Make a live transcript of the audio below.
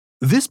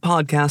This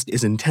podcast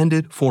is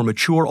intended for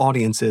mature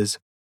audiences.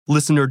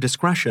 Listener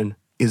discretion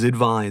is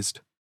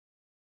advised.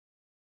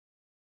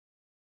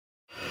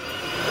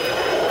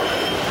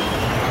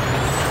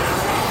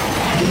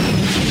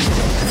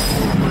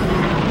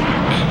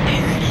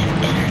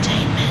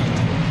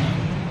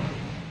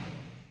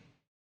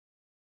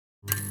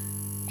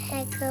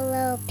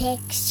 Piccolo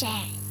Picture.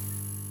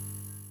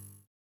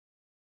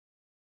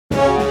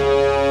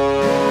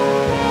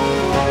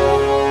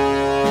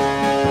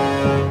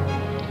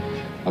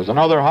 There's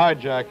another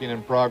hijacking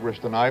in progress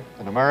tonight.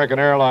 An American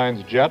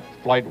Airlines jet,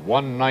 Flight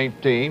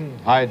 119,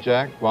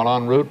 hijacked while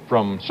en route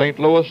from St.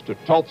 Louis to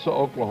Tulsa,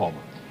 Oklahoma.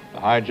 The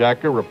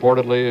hijacker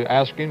reportedly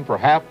asking for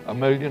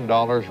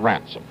 $500,000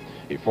 ransom.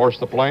 He forced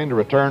the plane to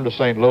return to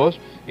St. Louis.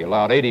 He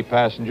allowed 80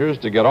 passengers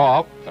to get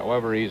off.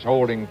 However, he's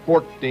holding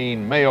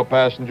 14 male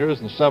passengers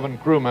and 7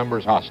 crew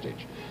members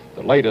hostage.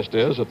 The latest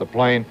is that the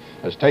plane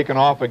has taken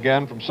off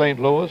again from St.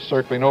 Louis,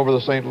 circling over the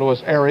St. Louis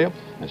area.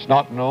 It's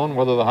not known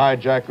whether the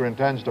hijacker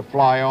intends to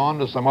fly on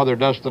to some other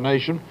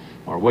destination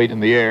or wait in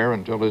the air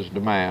until his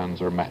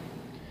demands are met.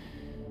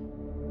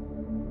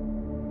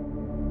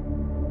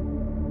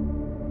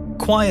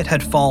 Quiet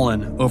had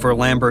fallen over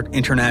Lambert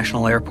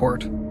International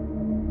Airport.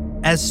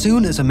 As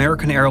soon as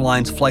American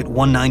Airlines Flight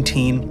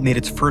 119 made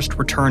its first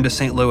return to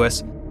St.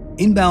 Louis,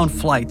 inbound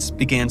flights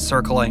began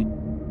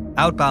circling.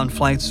 Outbound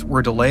flights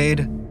were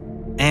delayed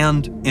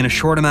and, in a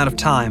short amount of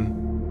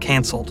time,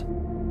 canceled.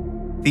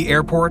 The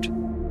airport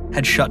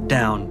had shut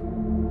down.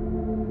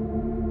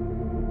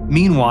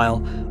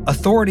 Meanwhile,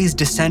 authorities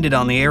descended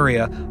on the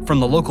area from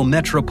the local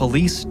Metro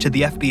Police to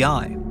the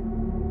FBI.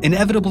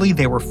 Inevitably,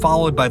 they were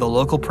followed by the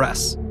local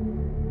press.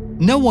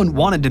 No one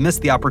wanted to miss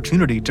the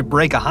opportunity to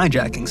break a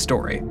hijacking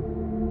story.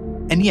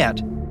 And yet,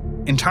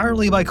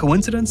 entirely by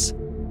coincidence,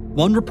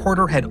 one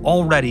reporter had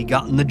already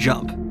gotten the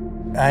jump.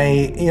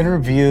 I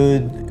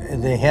interviewed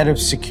the head of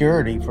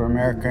security for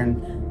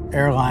American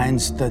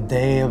Airlines the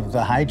day of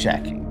the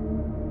hijacking.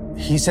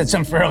 He said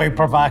some fairly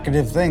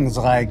provocative things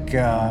like,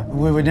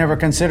 we would never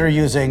consider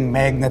using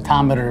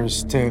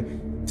magnetometers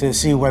to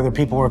see whether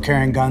people were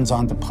carrying guns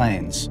onto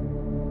planes.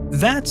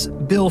 That's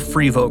Bill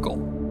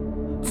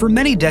Freevogel. For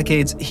many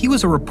decades, he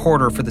was a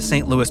reporter for the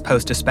St. Louis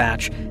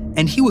Post-Dispatch,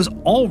 and he was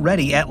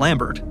already at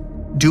Lambert,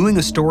 doing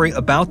a story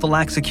about the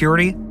lax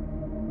security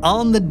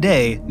on the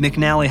day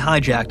McNally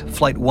hijacked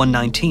Flight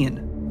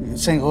 119.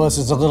 St. Louis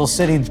is a little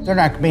city. There are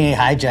not going to be any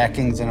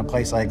hijackings in a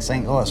place like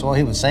St. Louis. Well,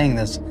 he was saying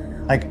this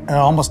like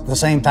almost the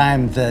same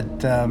time that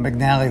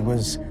McNally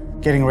was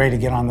getting ready to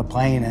get on the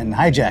plane and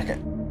hijack it.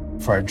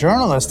 For a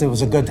journalist, it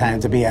was a good time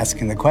to be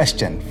asking the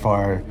question.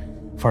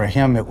 For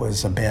him, it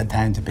was a bad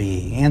time to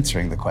be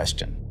answering the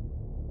question.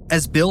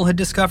 As Bill had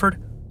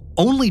discovered,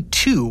 only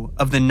 2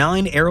 of the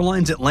 9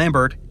 airlines at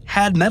Lambert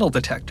had metal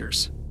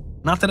detectors.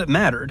 Not that it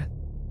mattered.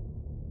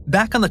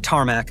 Back on the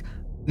tarmac,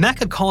 Mac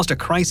had caused a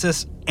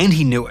crisis, and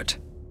he knew it.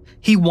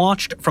 He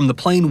watched from the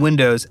plane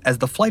windows as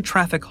the flight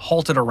traffic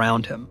halted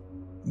around him.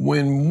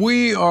 When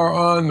we are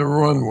on the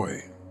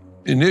runway,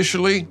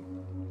 initially,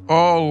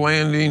 all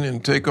landing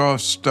and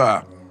takeoff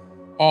stop.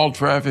 All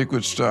traffic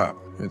would stop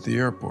at the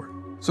airport.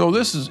 So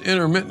this is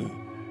intermittent.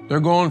 They're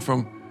going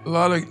from a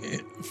lot of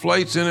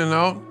flights in and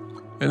out,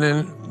 and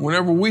then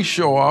whenever we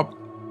show up,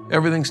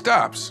 everything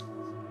stops.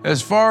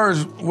 As far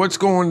as what's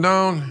going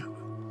down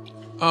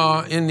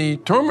in the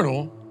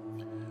terminal,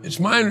 it's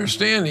my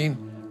understanding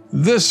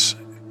this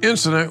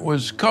incident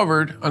was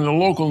covered on the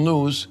local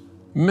news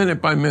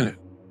minute by minute.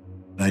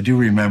 I do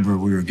remember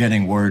we were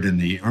getting word in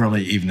the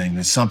early evening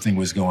that something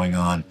was going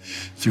on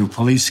through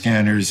police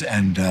scanners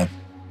and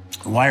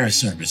wire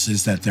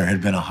services, that there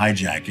had been a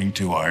hijacking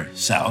to our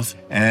south,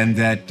 and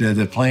that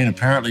the plane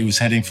apparently was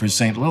heading for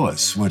St.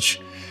 Louis, which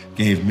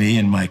gave me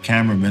and my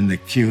cameraman the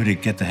cue to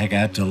get the heck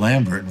out to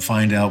Lambert and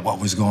find out what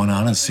was going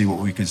on and see what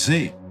we could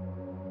see.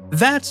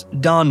 That's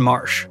Don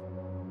Marsh.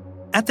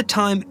 At the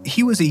time,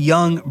 he was a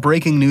young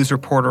breaking news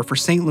reporter for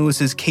St.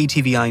 Louis's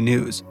KTVI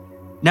News,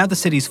 now the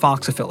city's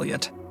Fox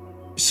affiliate.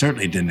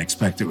 Certainly didn't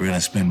expect that we were going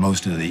to spend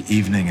most of the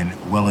evening and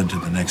well into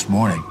the next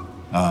morning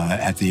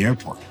at the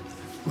airport.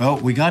 Well,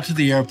 we got to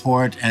the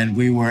airport and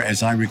we were,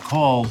 as I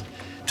recall,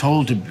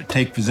 told to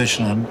take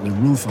position on the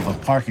roof of a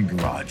parking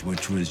garage,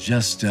 which was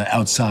just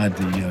outside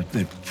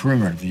the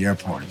perimeter of the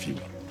airport, if you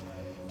will.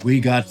 We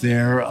got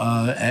there,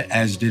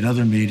 as did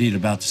other media, at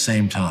about the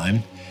same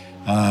time.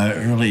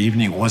 Early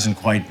evening, it wasn't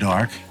quite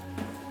dark.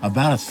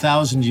 About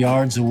 1,000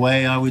 yards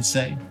away, I would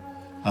say,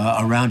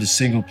 around a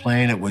single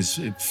plane. It was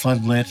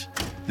floodlit.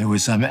 There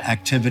was some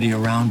activity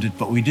around it,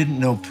 but we didn't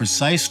know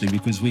precisely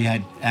because we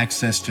had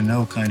access to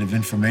no kind of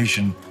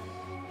information,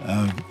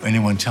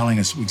 anyone telling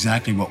us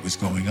exactly what was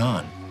going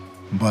on.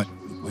 But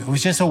it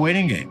was just a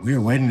waiting game. We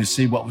were waiting to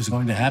see what was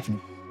going to happen.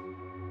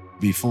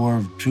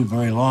 Before too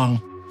very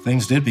long,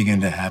 things did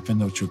begin to happen,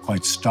 which were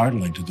quite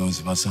startling to those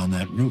of us on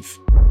that roof.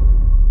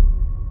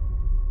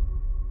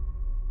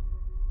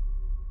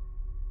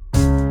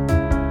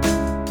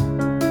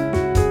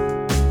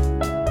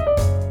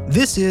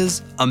 This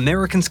is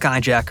American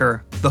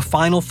Skyjacker, the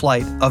final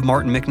flight of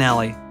Martin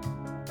McNally.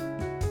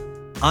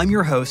 I'm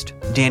your host,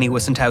 Danny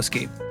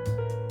Wicentowski.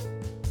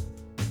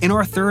 In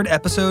our third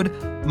episode,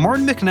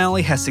 Martin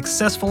McNally has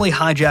successfully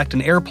hijacked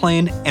an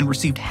airplane and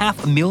received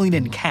 $500,000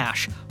 in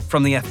cash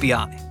from the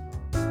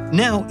FBI.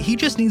 Now, he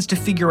just needs to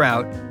figure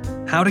out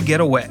how to get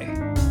away.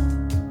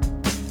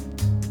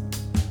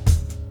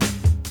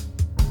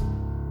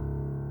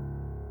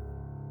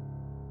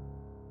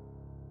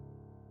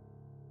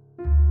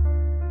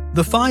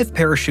 The 5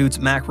 parachutes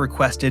Mac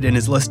requested in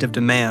his list of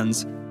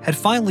demands had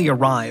finally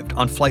arrived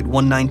on Flight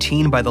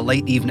 119 by the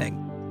late evening.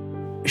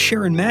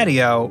 Sharon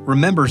Matteo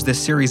remembers this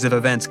series of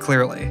events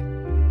clearly.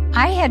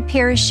 I had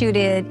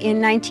parachuted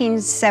in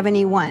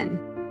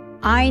 1971.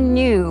 I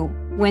knew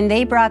when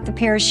they brought the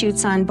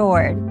parachutes on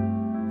board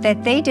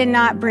that they did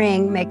not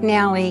bring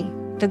McNally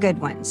the good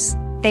ones.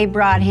 They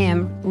brought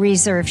him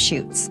reserve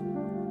chutes.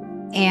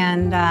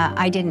 And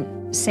I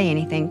didn't say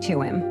anything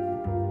to him.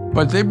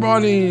 But they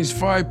brought in these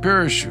 5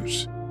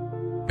 parachutes.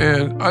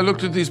 And I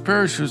looked at these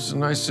parachutes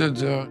and I said,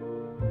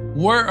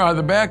 where are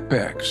the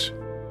backpacks?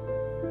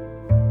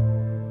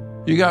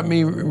 You got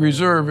me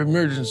reserve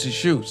emergency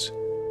chutes.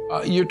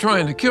 You're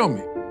trying to kill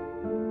me.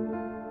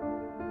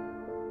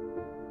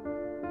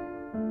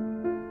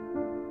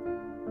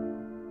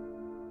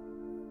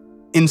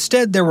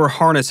 Instead, there were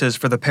harnesses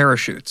for the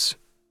parachutes.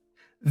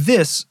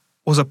 This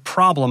was a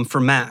problem for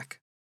Mac,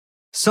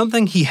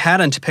 something he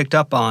hadn't picked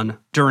up on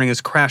during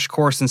his crash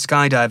course in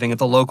skydiving at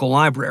the local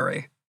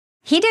library.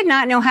 He did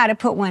not know how to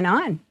put one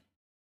on.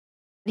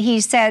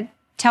 He said,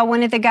 tell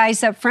one of the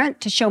guys up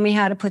front to show me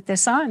how to put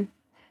this on.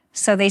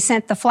 So they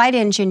sent the flight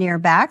engineer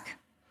back,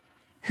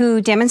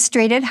 who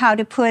demonstrated how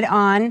to put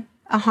on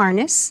a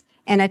harness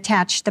and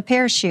attach the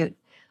parachute.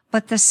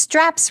 But the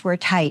straps were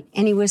tight,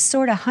 and he was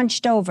sort of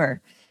hunched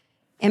over.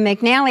 And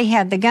McNally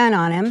had the gun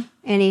on him,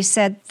 and he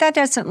said, that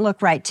doesn't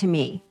look right to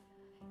me.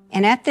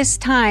 And at this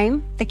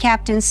time, the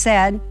captain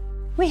said,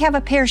 we have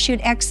a parachute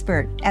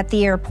expert at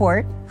the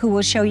airport who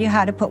will show you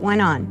how to put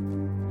one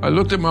on. I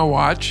looked at my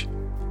watch,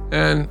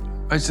 and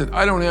I said,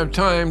 I don't have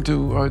time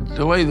to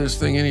delay this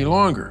thing any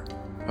longer.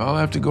 I'll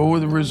have to go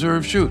with the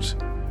reserve chutes.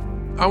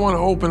 I want to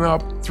open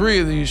up 3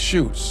 of these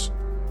chutes.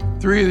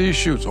 3 of these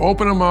chutes.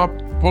 Open them up,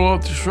 pull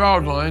out the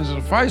shroud lines, and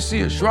if I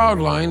see a shroud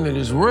line that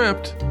is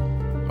ripped,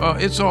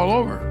 it's all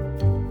over.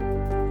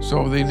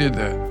 So they did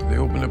that. They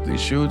opened up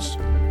these chutes,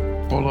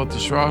 pulled out the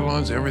shroud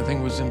lines,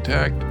 everything was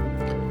intact.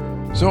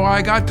 So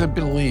I got to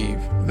believe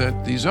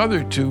that these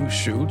other 2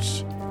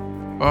 chutes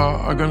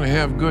are going to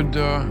have good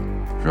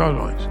shroud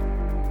lines.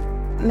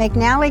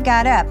 McNally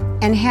got up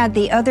and had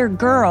the other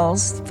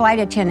girls, flight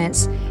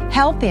attendants,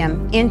 help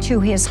him into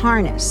his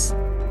harness.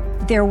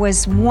 There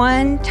was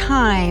one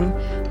time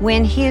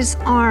when his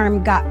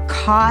arm got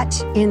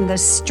caught in the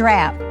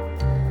strap,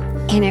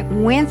 and it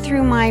went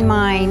through my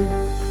mind,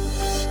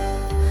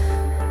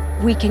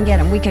 we can get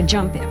him, we can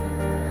jump him.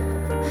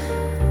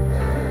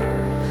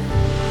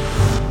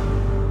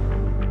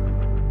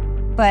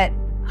 But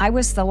I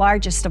was the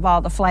largest of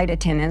all the flight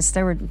attendants.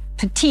 There were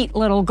petite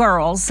little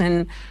girls,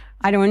 and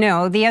I don't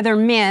know, the other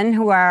men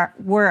who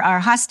were our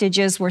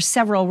hostages were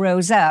several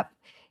rows up,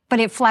 but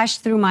it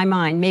flashed through my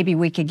mind, maybe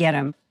we could get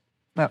him,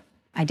 but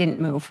I didn't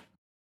move.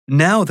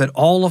 Now that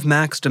all of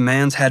Mac's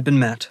demands had been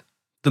met,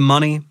 the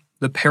money,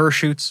 the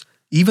parachutes,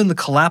 even the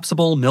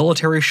collapsible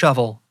military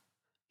shovel,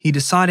 he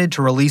decided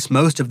to release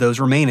most of those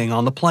remaining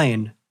on the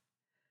plane,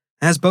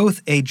 as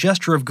both a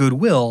gesture of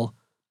goodwill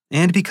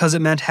and because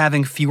it meant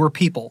having fewer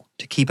people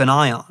to keep an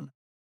eye on.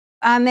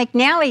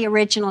 McNally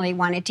originally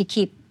wanted to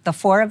keep the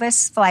 4 of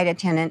us flight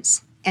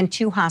attendants and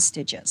 2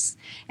 hostages.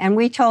 And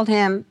we told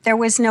him there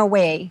was no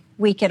way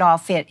we could all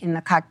fit in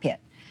the cockpit.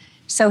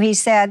 So he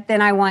said,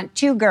 then I want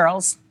 2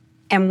 girls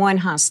and 1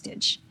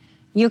 hostage.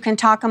 You can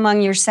talk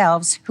among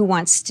yourselves who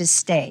wants to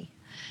stay.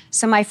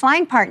 So my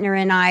flying partner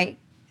and I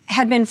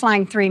had been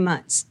flying 3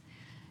 months.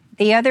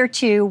 The other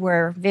 2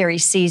 were very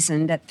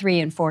seasoned at 3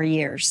 and 4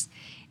 years.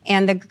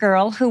 And the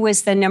girl who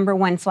was the number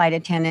 1 flight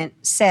attendant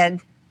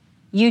said,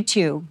 you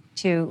 2,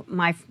 to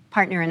my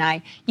partner and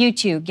I, you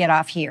 2 get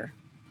off here.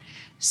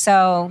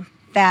 So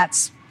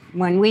that's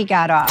when we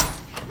got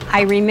off.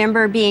 I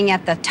remember being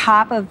at the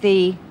top of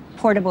the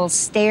portable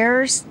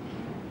stairs,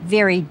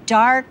 very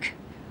dark.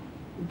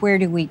 Where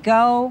do we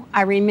go?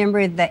 I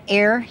remember the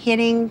air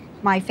hitting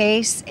my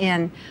face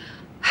and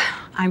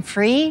I'm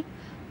free,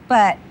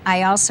 but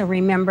I also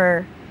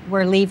remember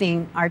we're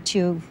leaving our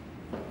 2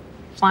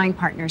 flying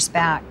partners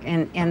back,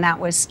 and that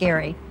was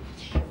scary.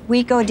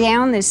 We go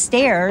down the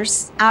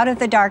stairs, out of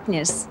the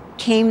darkness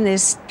came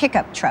this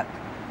pickup truck.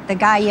 The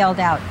guy yelled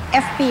out,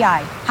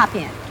 FBI, hop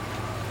in.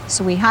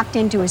 So we hopped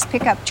into his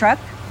pickup truck,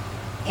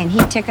 and he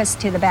took us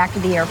to the back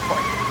of the airport.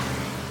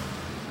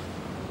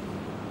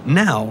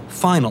 Now,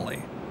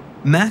 finally,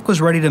 Mac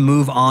was ready to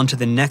move on to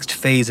the next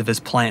phase of his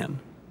plan.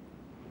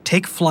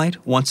 Take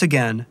flight once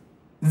again,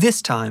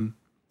 this time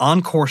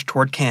on course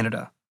toward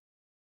Canada.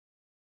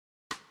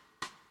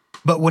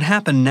 But what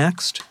happened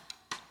next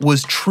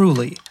was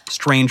truly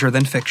stranger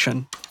than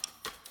fiction.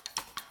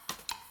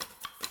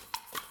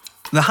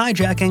 The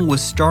hijacking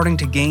was starting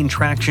to gain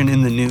traction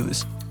in the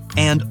news,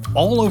 and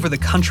all over the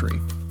country,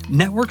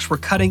 networks were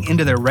cutting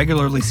into their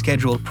regularly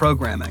scheduled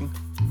programming.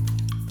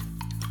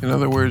 In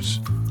other words,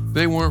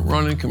 they weren't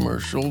running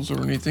commercials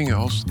or anything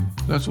else.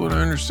 That's what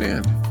I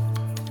understand.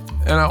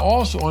 And I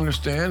also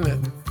understand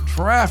that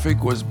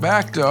traffic was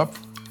backed up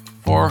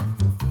for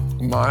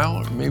a mile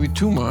or maybe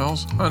 2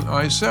 miles on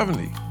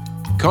I-70,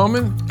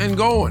 coming and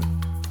going.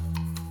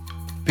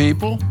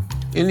 People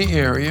in the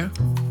area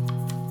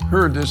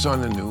heard this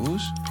on the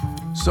news,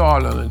 saw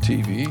it on the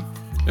TV,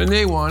 and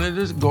they wanted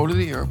to go to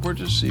the airport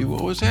to see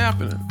what was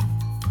happening.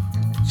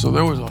 So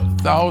there was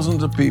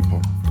thousands of people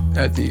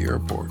at the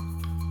airport,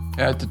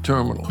 at the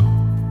terminal.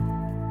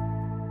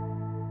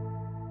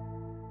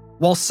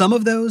 While some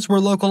of those were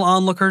local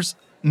onlookers,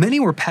 many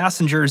were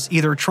passengers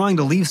either trying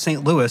to leave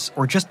St. Louis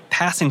or just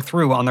passing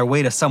through on their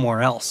way to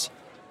somewhere else.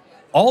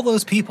 All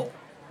those people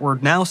were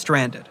now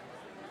stranded,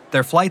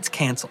 their flights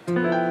canceled,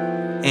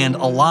 and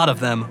a lot of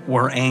them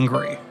were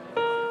angry.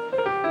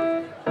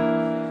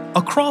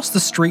 Across the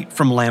street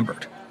from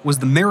Lambert was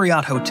the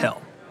Marriott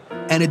Hotel,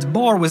 and its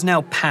bar was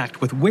now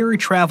packed with weary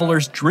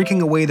travelers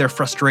drinking away their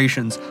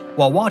frustrations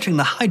while watching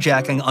the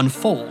hijacking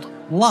unfold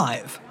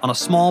live on a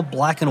small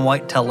black and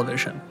white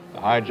television. The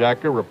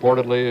hijacker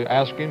reportedly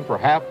asking for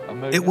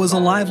 $500,000. It was a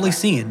lively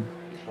scene,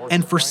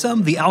 and for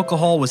some, the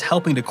alcohol was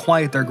helping to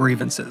quiet their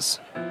grievances.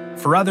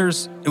 For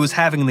others, it was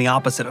having the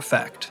opposite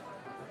effect.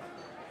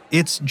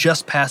 It's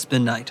just past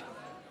midnight,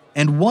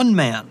 and one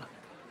man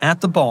at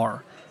the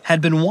bar had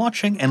been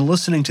watching and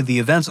listening to the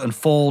events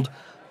unfold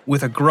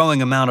with a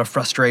growing amount of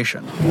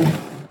frustration.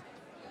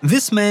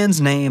 This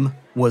man's name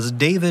was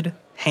David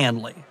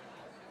Hanley.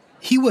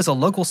 He was a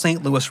local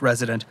St. Louis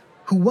resident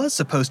who was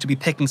supposed to be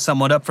picking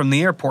someone up from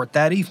the airport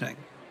that evening,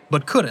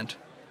 but couldn't,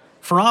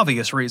 for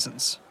obvious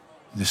reasons.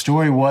 The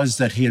story was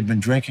that he had been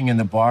drinking in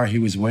the bar. He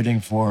was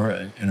waiting for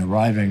an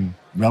arriving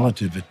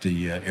relative at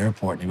the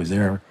airport. He was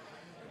there,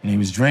 and he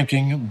was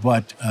drinking,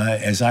 but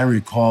as I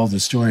recall,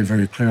 the story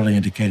very clearly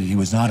indicated he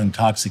was not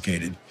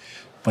intoxicated,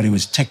 but he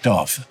was ticked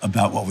off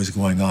about what was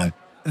going on.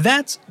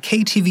 That's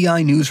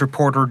KTVI News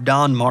reporter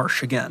Don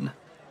Marsh again.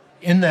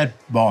 In that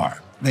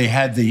bar, they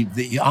had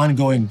the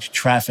ongoing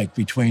traffic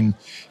between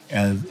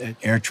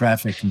air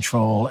traffic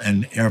control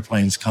and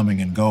airplanes coming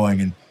and going,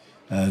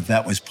 and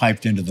that was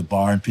piped into the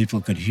bar, and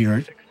people could hear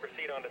it.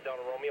 Proceed on to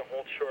Delta Romeo,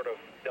 hold short of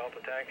Delta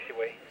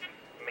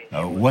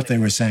Taxiway. What they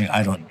were saying,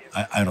 I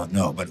don't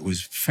know, but it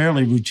was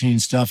fairly routine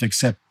stuff,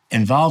 except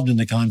involved in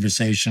the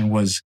conversation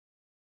was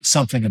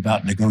something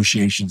about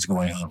negotiations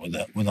going on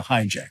with a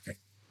hijacker.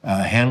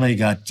 Hanley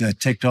got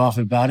ticked off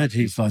about it.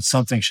 He thought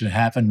something should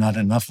happen, not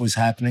enough was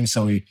happening,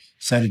 so he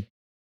said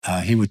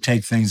he would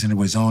take things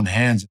into his own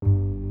hands.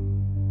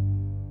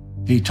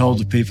 He told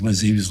the people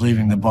as he was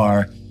leaving the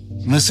bar,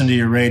 listen to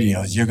your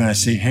radios. You're going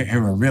to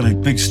hear a really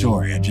big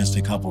story in just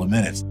a couple of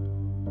minutes.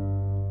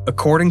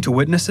 According to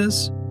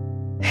witnesses,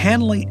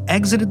 Hanley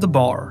exited the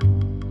bar,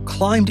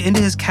 climbed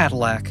into his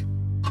Cadillac,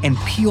 and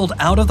peeled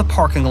out of the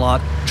parking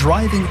lot,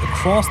 driving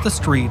across the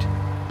street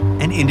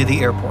and into the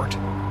airport.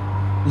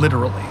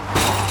 Literally.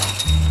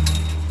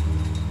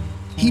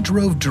 He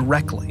drove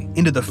directly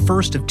into the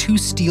first of 2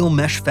 steel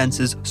mesh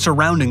fences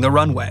surrounding the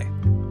runway,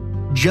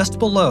 just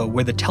below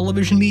where the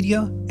television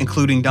media,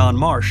 including Don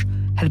Marsh,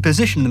 had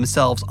positioned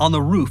themselves on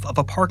the roof of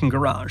a parking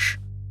garage.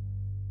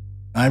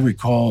 I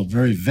recall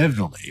very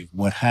vividly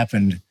what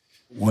happened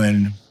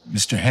when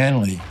Mr.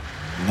 Hanley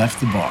left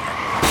the bar.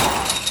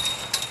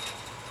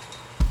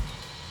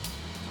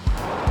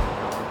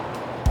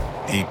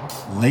 A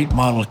late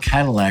model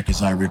Cadillac,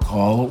 as I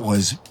recall,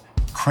 was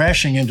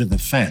crashing into the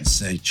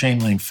fence, a chain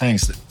link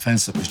fence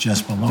that was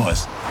just below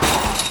us.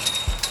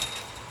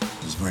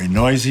 It was very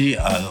noisy,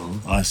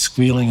 a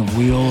squealing of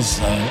wheels,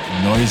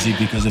 noisy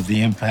because of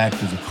the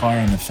impact of the car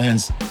on the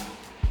fence.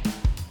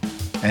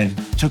 And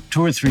it took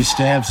 2 or 3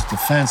 stabs at the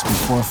fence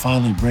before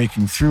finally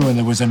breaking through, and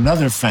there was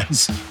another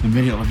fence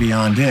immediately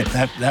beyond it.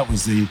 That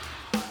was the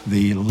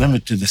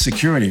limit to the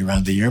security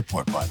around the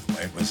airport, by the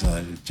way. It was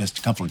just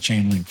a couple of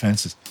chain link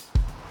fences.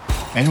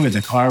 Anyway,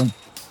 the car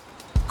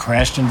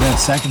crashed into that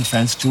second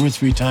fence 2 or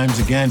 3 times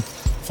again,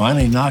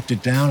 finally knocked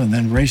it down, and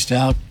then raced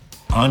out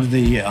onto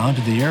the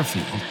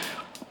airfield.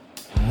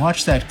 And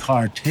watched that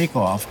car take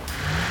off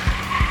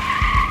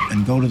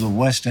and go to the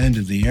west end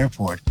of the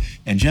airport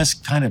and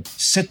just kind of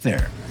sit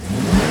there.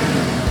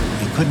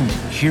 You couldn't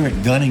hear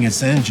it gunning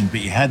its engine,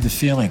 but you had the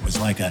feeling it was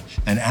like an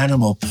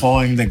animal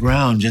pawing the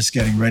ground, just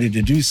getting ready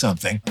to do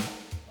something.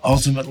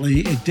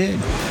 Ultimately, it did.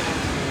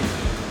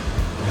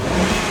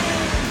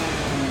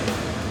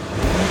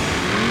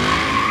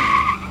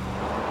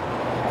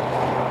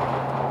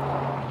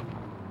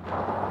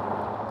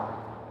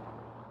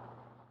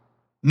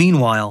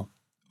 Meanwhile,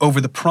 over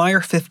the prior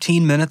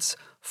 15 minutes,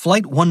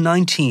 Flight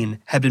 119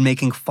 had been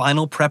making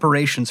final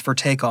preparations for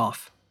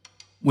takeoff,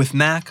 with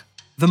Mac,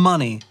 the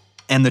money,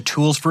 and the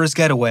tools for his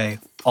getaway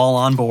all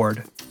on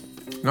board.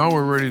 Now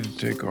we're ready to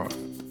take off.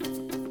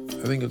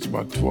 I think it's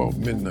about 12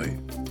 midnight.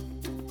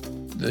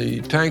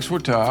 The tanks were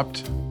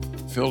topped,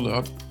 filled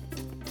up.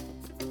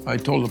 I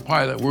told the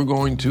pilot we're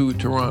going to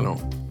Toronto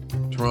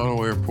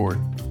Airport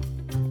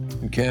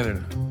in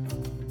Canada.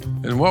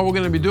 And what we're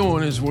going to be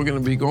doing is we're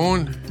going to be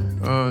going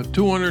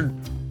 200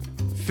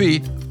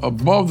 feet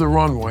above the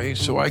runway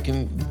so I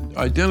can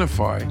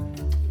identify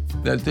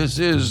that this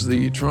is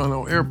the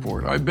Toronto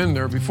airport. I've been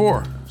there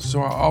before,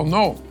 so I'll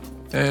know.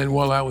 And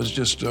well, that was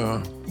just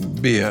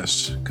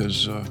BS,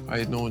 because I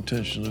had no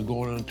intention of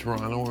going to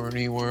Toronto or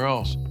anywhere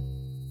else.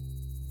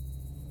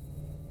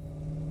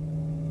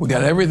 We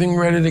got everything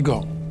ready to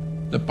go.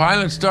 The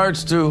pilot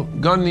starts to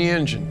gun the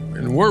engine,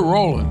 and we're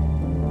rolling.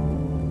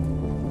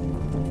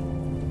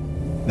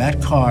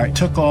 That car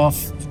took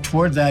off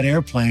toward that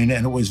airplane,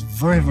 and it was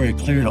very, very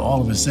clear to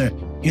all of us there,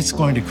 it's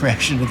going to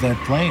crash into that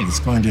plane. It's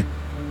going to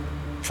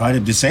try to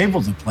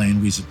disable the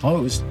plane, we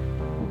supposed.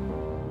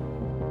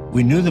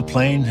 We knew the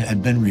plane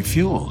had been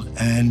refueled,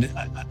 and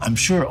I'm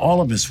sure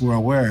all of us were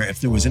aware if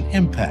there was an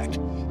impact,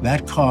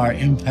 that car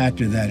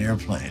impacted that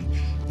airplane,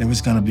 there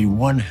was going to be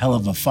one hell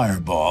of a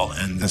fireball,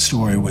 and the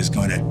story was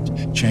going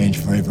to change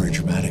very, very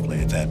dramatically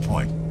at that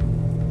point.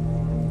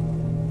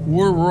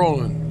 We're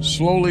rolling,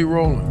 slowly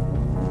rolling.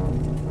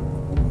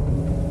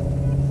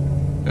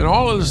 And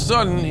all of a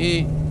sudden,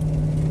 he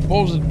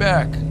pulls it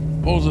back,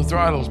 pulls the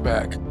throttles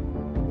back.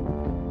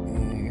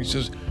 He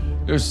says,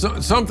 there's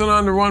something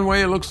on the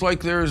runway. It looks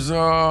like there's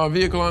a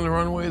vehicle on the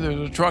runway. There's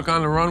a truck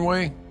on the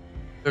runway.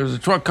 There's a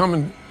truck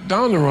coming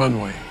down the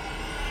runway.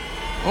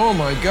 Oh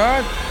my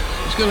God,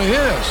 it's gonna hit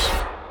us.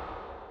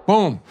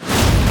 Boom.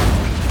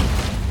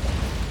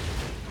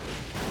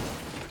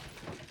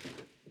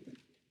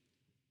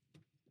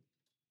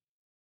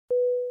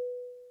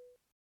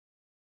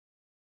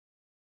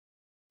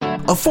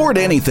 Afford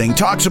Anything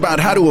talks about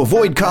how to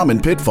avoid common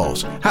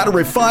pitfalls, how to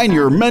refine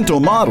your mental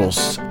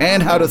models,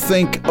 and how to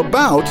think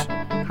about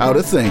how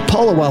to think.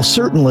 Paula, while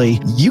certainly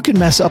you can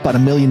mess up on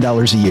 $1 million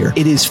a year,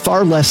 it is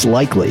far less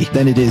likely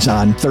than it is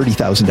on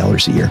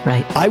 $30,000 a year.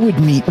 Right. I would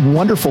meet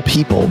wonderful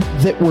people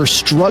that were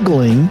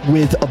struggling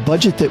with a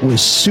budget that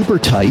was super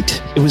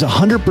tight. It was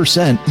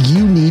 100%.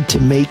 You need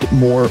to make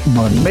more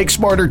money. Make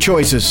smarter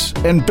choices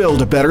and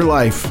build a better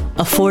life.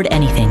 Afford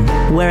Anything,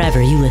 wherever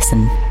you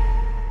listen.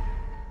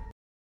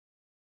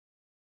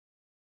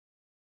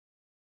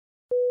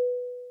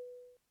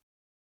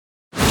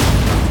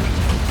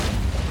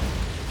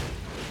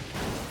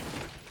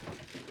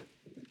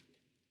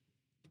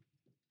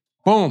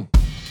 Boom.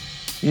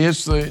 He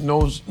hits the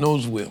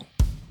nose wheel.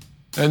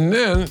 And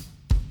then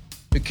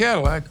the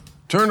Cadillac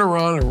turned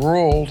around and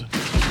rolled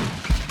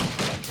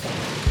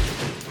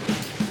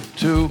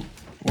to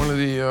one of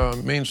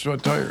the main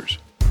strut tires.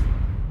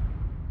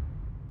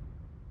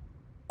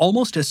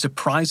 Almost as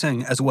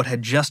surprising as what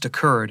had just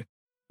occurred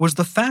was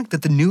the fact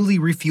that the newly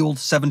refueled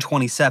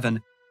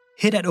 727,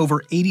 hit at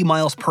over 80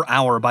 miles per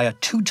hour by a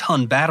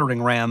 2-ton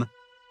battering ram,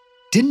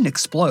 didn't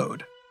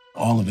explode.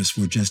 All of us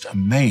were just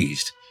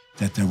amazed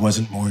that there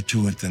wasn't more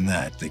to it than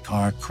that. The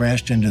car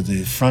crashed into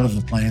the front of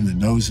the plane, the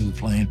nose of the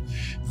plane,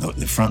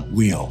 the front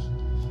wheel.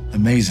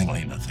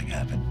 Amazingly, nothing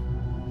happened.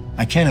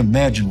 I can't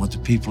imagine what the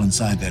people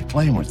inside that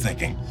plane were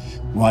thinking,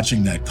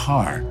 watching that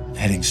car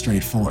heading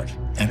straight for it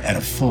and at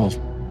a full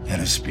head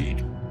of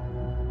speed.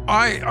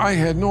 I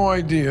had no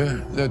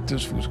idea that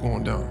this was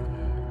going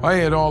down. I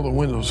had all the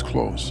windows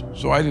closed,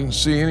 so I didn't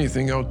see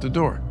anything out the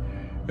door.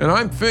 And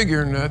I'm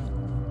figuring that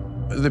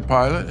the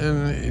pilot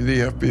and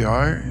the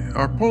FBI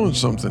are pulling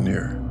something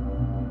here.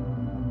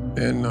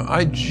 And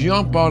I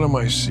jump out of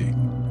my seat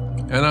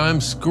and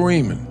I'm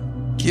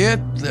screaming, get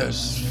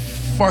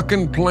this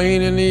fucking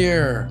plane in the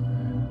air.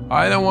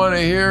 I don't want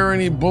to hear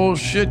any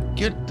bullshit.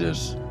 Get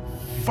this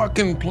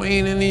fucking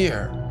plane in the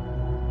air.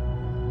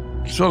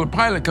 So the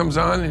pilot comes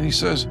on and he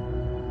says,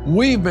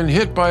 we've been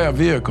hit by a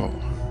vehicle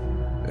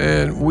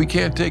and we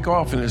can't take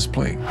off in this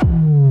plane.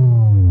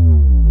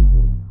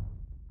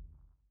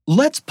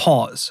 Let's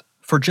pause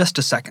for just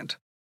a second.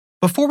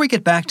 Before we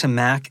get back to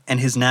Mac and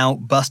his now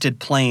busted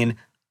plane,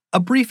 a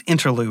brief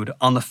interlude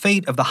on the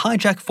fate of the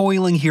hijack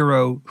foiling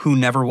hero who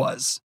never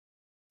was.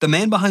 The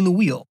man behind the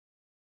wheel,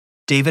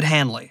 David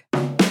Hanley.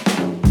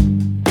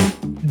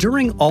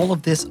 During all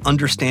of this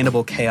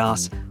understandable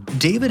chaos,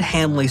 David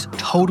Hanley's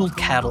totaled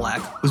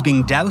Cadillac was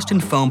being doused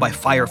in foam by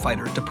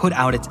firefighters to put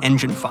out its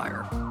engine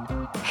fire.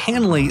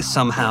 Hanley,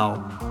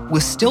 somehow,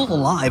 was still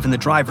alive in the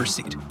driver's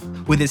seat,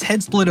 with his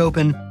head split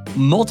open,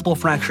 multiple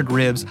fractured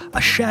ribs,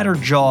 a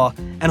shattered jaw,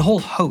 and a whole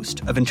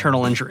host of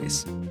internal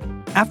injuries.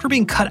 After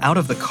being cut out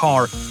of the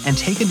car and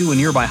taken to a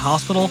nearby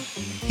hospital,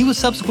 he was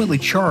subsequently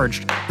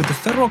charged with the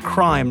federal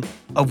crime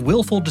of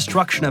willful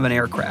destruction of an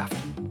aircraft.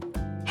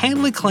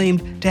 Hanley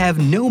claimed to have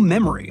no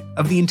memory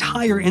of the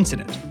entire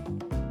incident.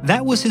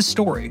 That was his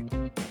story,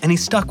 and he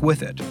stuck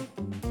with it.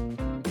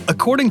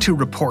 According to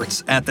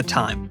reports at the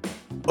time,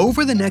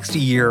 over the next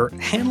year,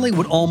 Hanley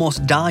would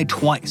almost die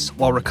twice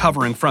while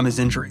recovering from his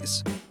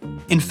injuries.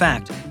 In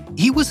fact,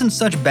 he was in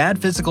such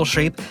bad physical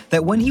shape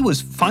that when he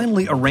was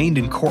finally arraigned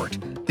in court,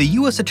 the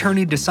U.S.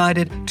 attorney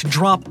decided to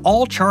drop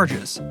all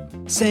charges,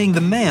 saying the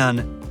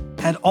man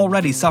had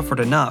already suffered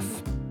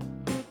enough.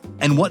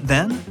 And what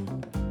then?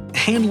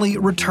 Hanley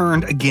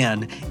returned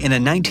again in a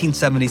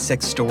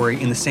 1976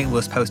 story in the St.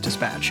 Louis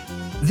Post-Dispatch,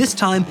 this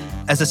time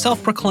as a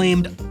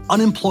self-proclaimed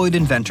unemployed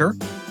inventor,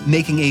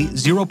 making a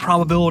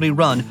zero-probability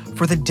run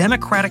for the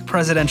Democratic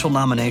presidential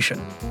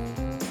nomination.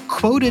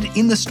 Quoted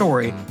in the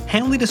story,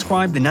 Hanley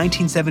described the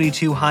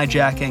 1972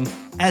 hijacking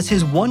as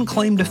his one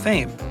claim to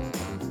fame.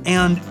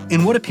 And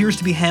in what appears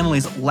to be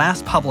Hanley's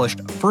last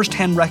published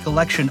first-hand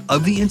recollection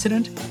of the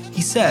incident,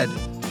 he said,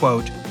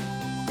 quote,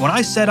 "When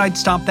I said I'd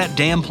stop that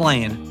damn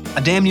plane, I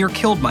damn near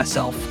killed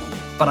myself,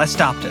 but I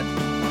stopped it."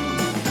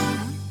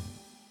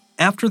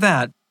 After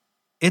that,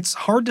 it's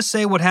hard to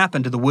say what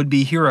happened to the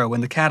would-be hero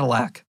in the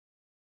Cadillac.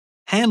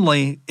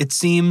 Hanley, it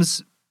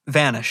seems,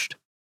 vanished.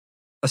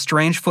 A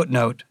strange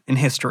footnote in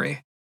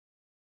history.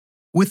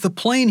 With the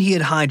plane he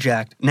had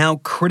hijacked now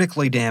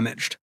critically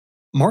damaged,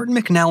 Martin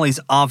McNally's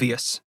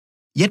obvious,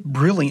 yet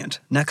brilliant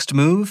next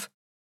move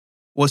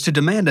was to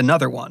demand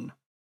another one.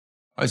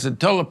 I said,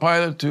 tell the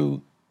pilot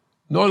to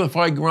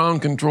notify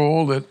ground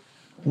control that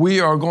we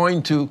are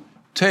going to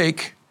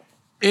take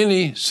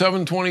any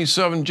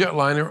 727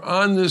 jetliner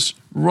on this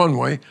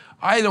runway.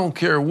 I don't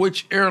care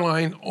which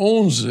airline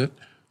owns it,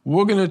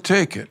 we're going to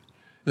take it.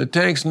 The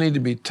tanks need to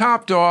be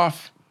topped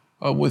off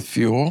with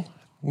fuel.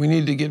 We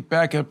need to get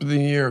back up in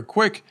the air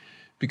quick,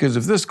 because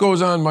if this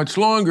goes on much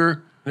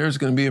longer, there's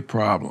going to be a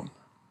problem.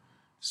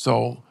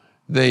 So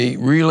they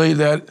relayed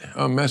that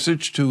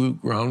message to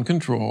ground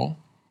control,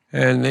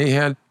 and they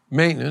had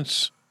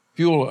maintenance,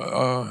 fuel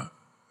a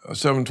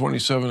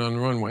 727 on the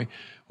runway.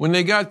 When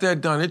they got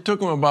that done, it took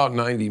them about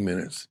 90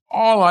 minutes.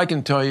 All I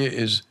can tell you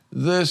is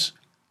this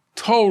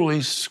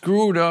totally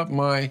screwed up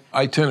my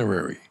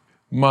itinerary,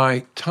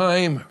 my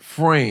time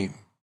frame.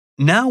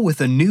 Now with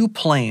a new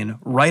plane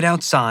right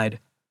outside,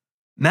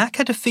 Mac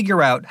had to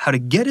figure out how to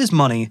get his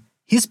money,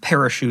 his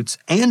parachutes,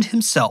 and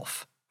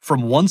himself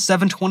from one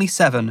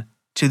 727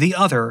 to the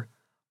other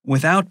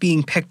without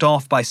being picked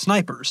off by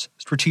snipers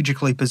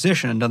strategically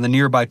positioned on the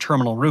nearby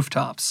terminal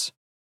rooftops.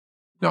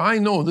 Now, I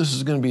know this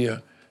is going to be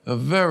a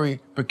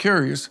very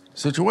precarious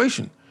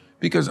situation,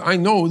 because I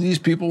know these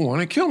people want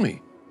to kill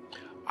me.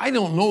 I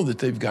don't know that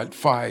they've got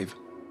 5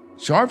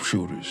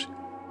 sharpshooters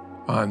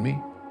on me.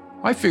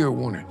 I figure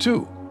 1 or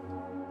 2.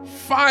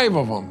 5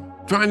 of them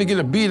trying to get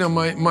a bead on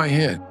my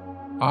head.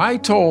 I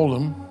told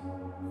them,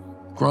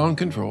 ground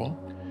control,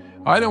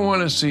 I don't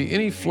want to see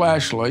any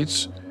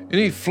flashlights,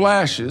 any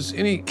flashes,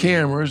 any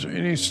cameras, or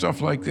any stuff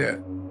like that.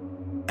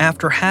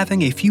 After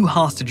having a few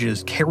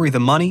hostages carry the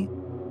money,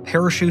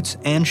 parachutes,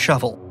 and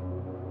shovel,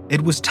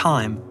 it was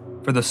time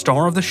for the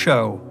star of the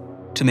show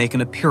to make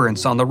an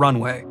appearance on the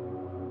runway.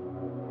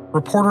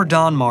 Reporter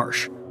Don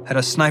Marsh had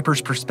a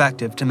sniper's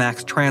perspective to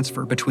Mac's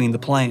transfer between the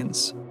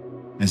planes.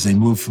 As they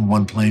moved from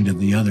one plane to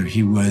the other,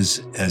 he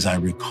was, as I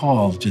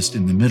recall, just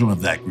in the middle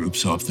of that group.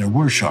 So if there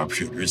were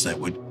sharpshooters, that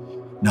would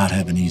not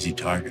have an easy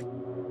target.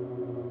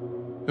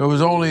 There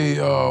was only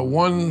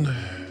one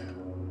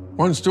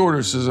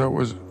stewardess that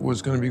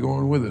was going to be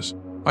going with us.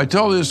 I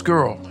tell this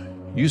girl,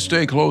 you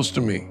stay close to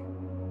me.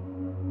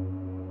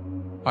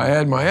 I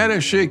had my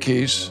attaché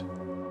case,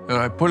 and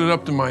I put it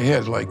up to my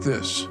head like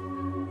this.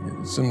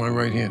 It's in my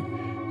right hand.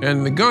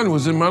 And the gun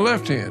was in my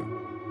left hand.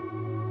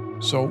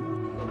 So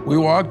we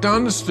walked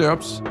down the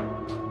steps,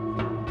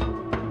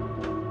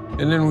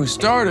 and then we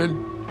started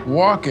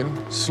walking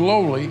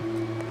slowly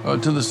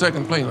to the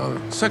second plane. Now,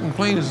 the second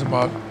plane is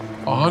about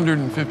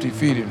 150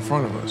 feet in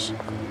front of us,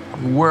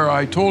 where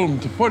I told him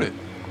to put it.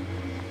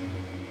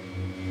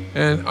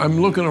 And I'm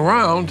looking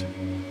around,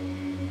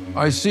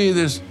 I see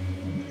this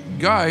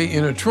guy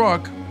in a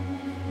truck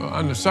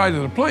on the side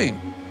of the plane.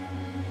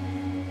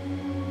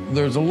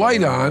 There's a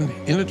light on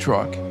in the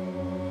truck,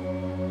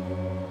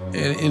 and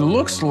it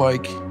looks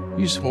like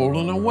he's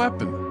holding a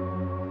weapon,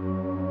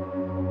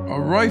 a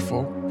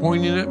rifle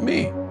pointing at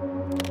me.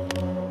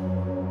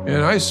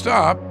 And I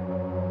stop,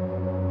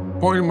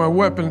 pointing my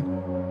weapon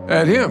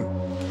at him.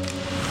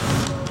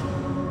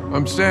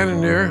 I'm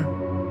standing there.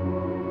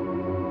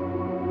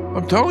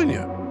 I'm telling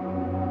you,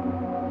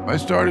 I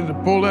started to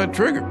pull that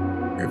trigger.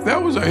 If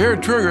that was a hair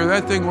trigger,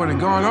 that thing would have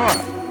gone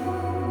off.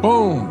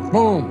 Boom,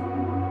 boom.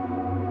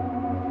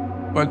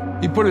 But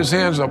he put his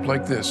hands up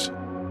like this.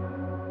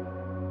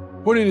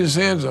 Putting his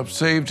hands up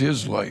saved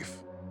his life.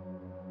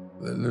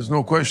 There's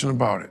no question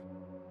about it.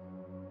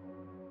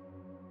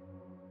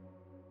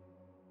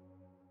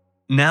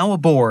 Now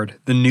aboard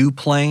the new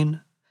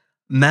plane,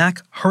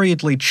 Mac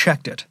hurriedly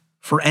checked it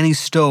for any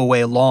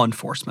stowaway law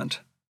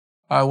enforcement.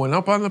 I went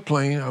up on the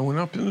plane, I went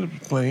up into the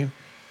plane,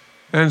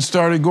 and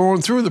started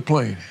going through the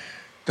plane,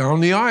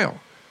 down the aisle,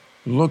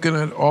 looking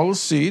at all the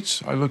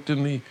seats. I looked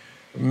in the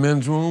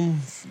men's room,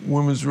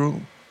 women's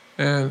room,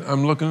 and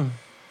I'm looking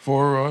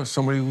for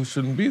somebody who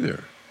shouldn't be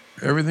there.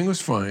 Everything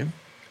was fine.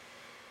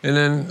 And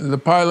then the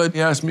pilot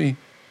asked me,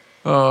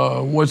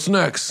 what's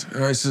next?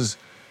 And I says,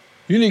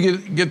 you need to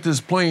get this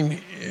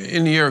plane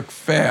in the air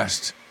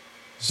fast.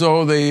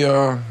 So they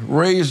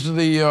raised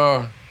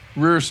the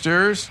rear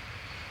stairs,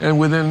 and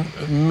within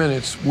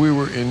minutes, we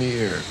were in the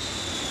air.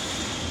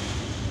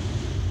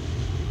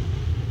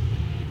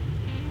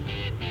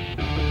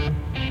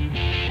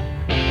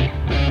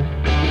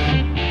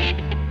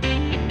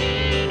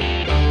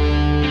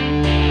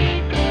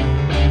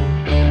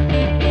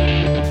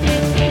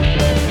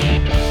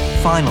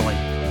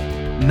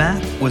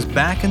 Mac was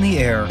back in the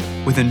air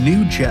with a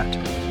new jet,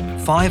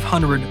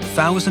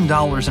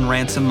 $500,000 in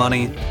ransom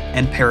money,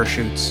 and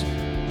parachutes.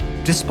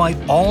 Despite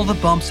all the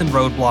bumps and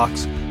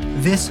roadblocks,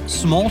 this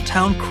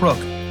small-town crook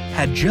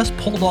had just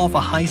pulled off a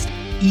heist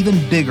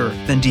even bigger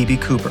than D.B.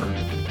 Cooper.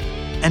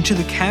 And to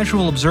the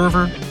casual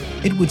observer,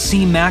 it would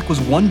seem Mac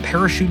was one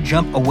parachute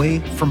jump away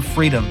from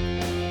freedom.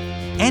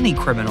 Any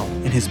criminal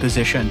in his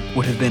position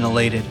would have been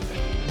elated.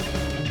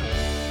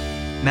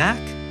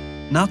 Mac,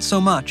 not so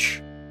much.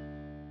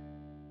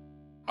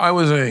 I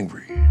was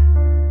angry.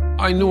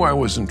 I knew I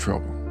was in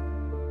trouble.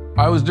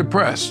 I was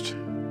depressed.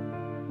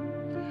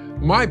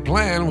 My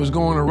plan was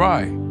going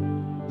awry.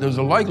 There's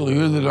a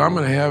likelihood that I'm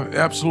going to have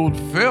absolute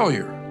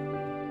failure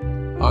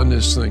on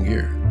this thing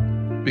here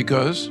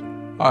because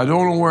I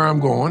don't know where I'm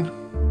going.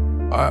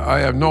 I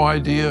have no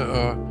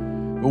idea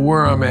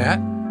where I'm at.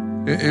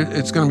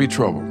 It's going to be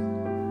trouble.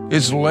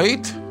 It's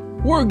late.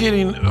 We're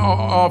getting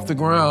off the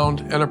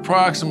ground at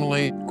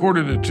approximately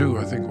 1:45,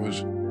 I think it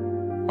was.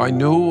 I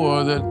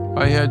knew that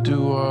I had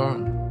to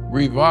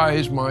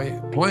revise my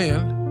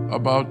plan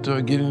about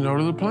getting out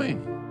of the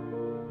plane.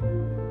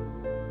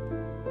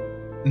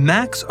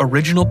 Mac's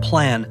original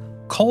plan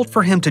called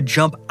for him to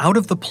jump out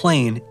of the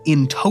plane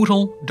in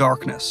total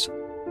darkness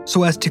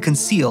so as to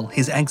conceal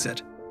his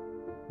exit.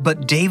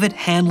 But David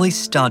Hanley's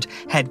stunt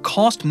had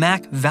cost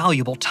Mac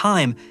valuable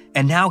time,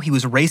 and now he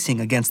was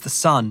racing against the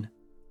sun.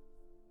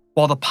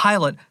 While the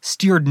pilot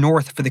steered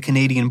north for the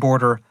Canadian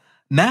border,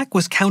 Mac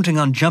was counting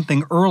on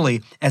jumping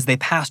early as they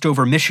passed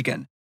over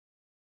Michigan.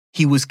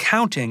 He was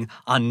counting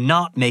on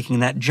not making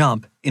that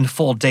jump in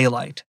full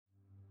daylight.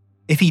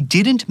 If he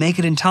didn't make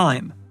it in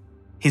time,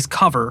 his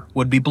cover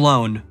would be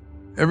blown.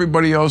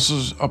 Everybody else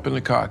is up in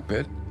the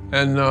cockpit,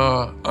 and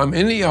I'm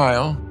in the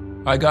aisle.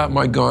 I got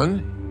my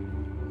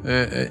gun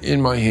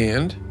in my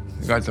hand.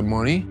 I got the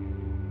money.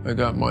 I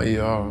got my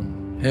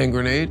hand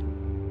grenade.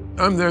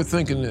 I'm there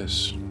thinking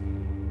this.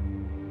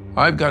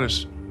 I've got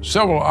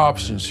several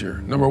options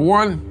here. Number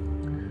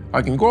one,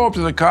 I can go up to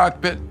the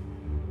cockpit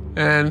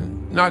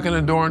and knock on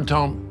the door and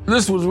tell them,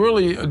 this was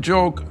really a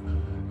joke.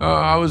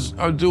 I was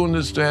doing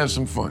this to have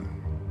some fun.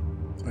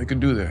 I could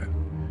do that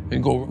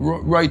and go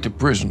right to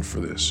prison for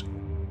this.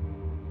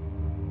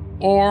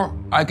 Or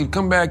I could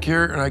come back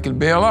here and I could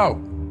bail out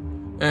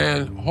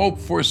and hope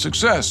for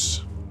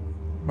success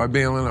by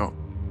bailing out.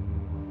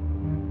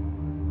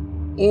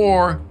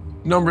 Or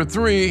number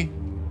three,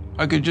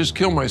 I could just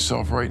kill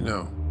myself right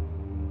now.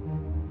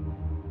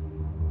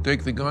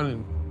 Take the gun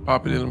and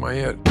pop it into my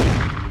head.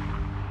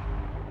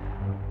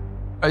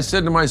 I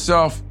said to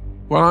myself,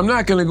 well, I'm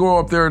not going to go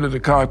up there to the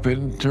cockpit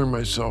and turn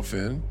myself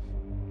in.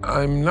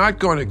 I'm not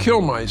going to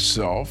kill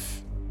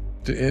myself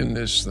to end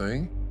this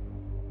thing.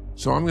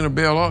 So I'm going to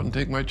bail out and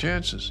take my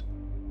chances.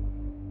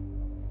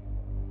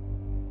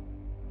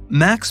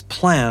 Mac's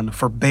plan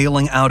for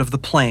bailing out of the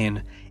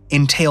plane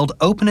entailed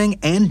opening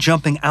and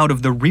jumping out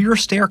of the rear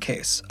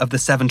staircase of the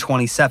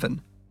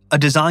 727, a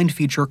design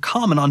feature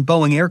common on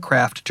Boeing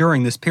aircraft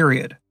during this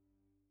period.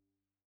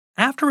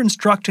 After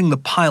instructing the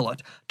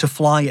pilot to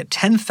fly at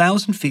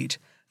 10,000 feet,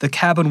 the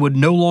cabin would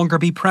no longer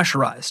be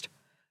pressurized,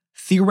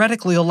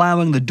 theoretically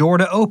allowing the door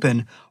to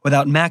open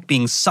without Mac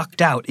being sucked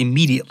out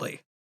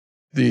immediately.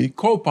 The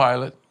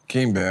co-pilot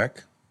came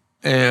back,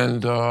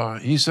 and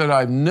he said,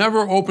 I've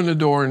never opened a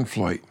door in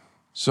flight,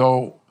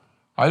 so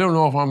I don't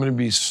know if I'm going to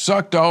be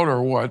sucked out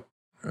or what.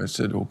 I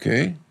said,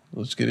 okay,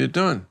 let's get it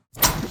done.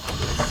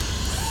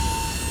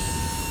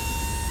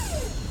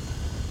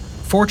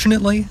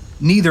 Fortunately,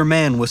 neither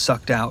man was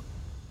sucked out.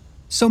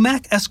 So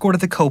Mac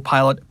escorted the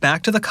co-pilot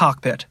back to the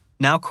cockpit,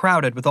 now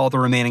crowded with all the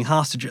remaining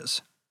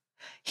hostages.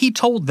 He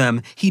told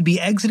them he'd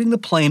be exiting the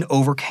plane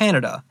over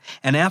Canada,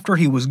 and after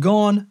he was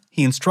gone,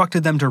 he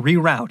instructed them to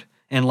reroute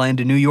and land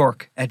in New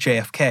York at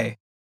JFK.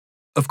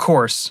 Of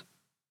course,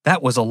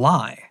 that was a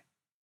lie.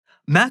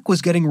 Mac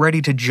was getting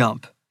ready to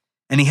jump,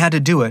 and he had to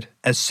do it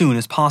as soon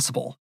as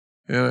possible.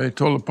 And I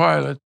told the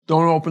pilot,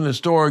 don't open this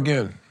door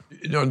again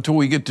until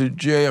we get to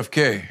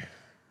JFK,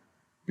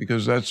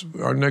 because that's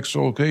our next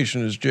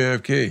location is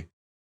JFK.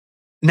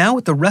 Now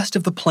with the rest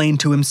of the plane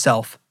to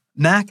himself,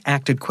 Mac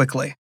acted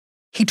quickly.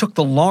 He took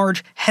the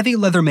large, heavy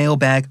leather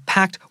mailbag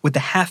packed with the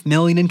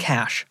 $500,000 in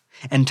cash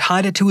and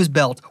tied it to his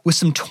belt with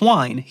some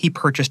twine he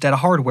purchased at a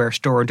hardware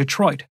store in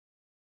Detroit.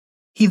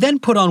 He then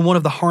put on one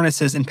of the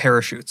harnesses and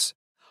parachutes,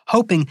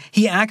 hoping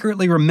he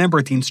accurately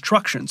remembered the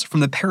instructions from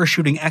the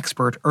parachuting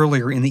expert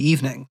earlier in the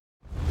evening.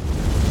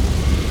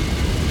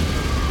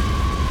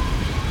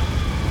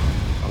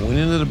 I went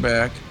into the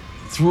back,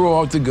 threw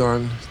out the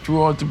gun,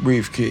 threw out the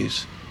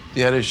briefcase,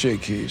 the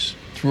attaché case,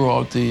 threw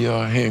out the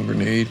hand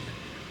grenade,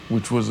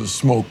 which was a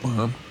smoke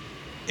bomb,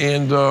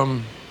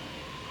 and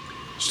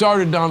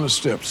started down the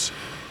steps.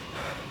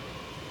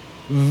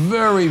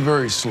 Very,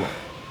 very slow.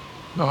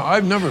 Now,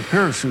 I've never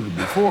parachuted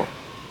before,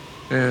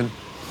 and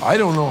I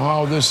don't know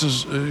how this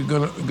is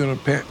gonna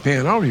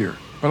pan out here.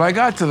 But I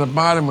got to the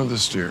bottom of the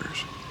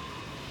stairs,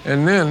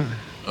 and then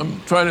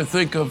I'm trying to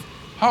think of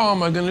how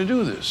am I gonna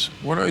do this?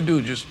 What do I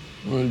do? Just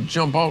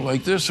jump out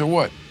like this or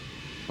what?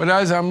 But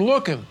as I'm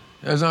looking,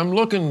 as I'm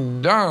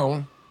looking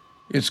down,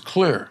 it's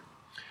clear.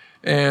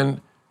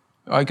 And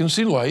I can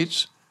see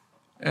lights,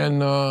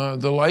 and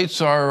the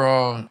lights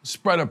are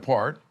spread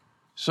apart.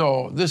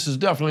 So this is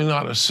definitely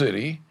not a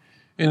city,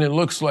 and it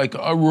looks like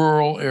a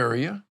rural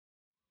area.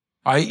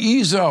 I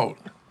ease out.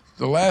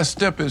 The last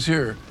step is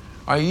here.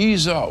 I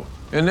ease out,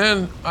 and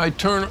then I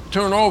turn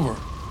over.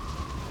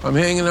 I'm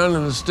hanging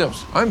onto the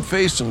steps. I'm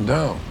facing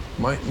down.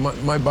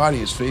 My body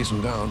is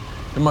facing down,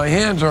 and my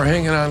hands are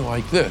hanging on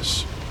like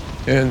this.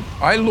 And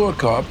I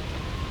look up,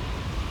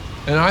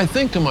 and I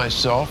think to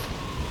myself,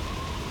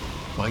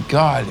 my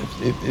God,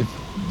 if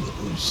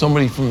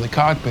somebody from the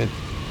cockpit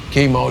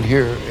came out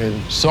here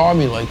and saw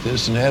me like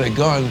this and had a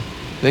gun,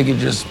 they could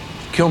just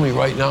kill me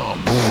right now.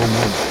 Boom, boom,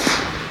 boom.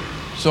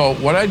 So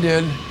what I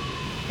did,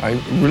 I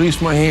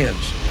released my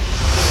hands.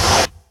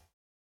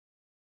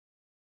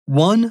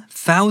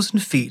 1,000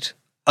 feet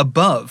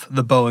above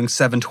the Boeing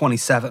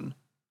 727,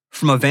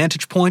 from a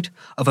vantage point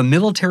of a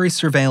military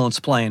surveillance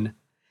plane,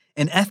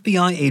 an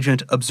FBI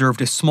agent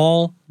observed a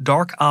small,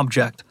 dark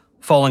object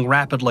falling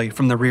rapidly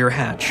from the rear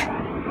hatch.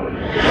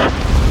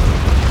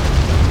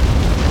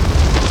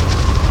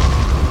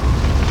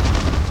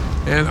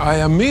 And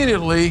I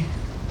immediately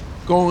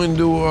go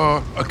into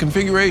a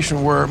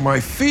configuration where my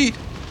feet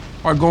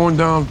are going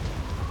down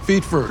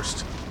feet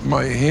first.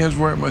 My hands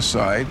were at my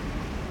side.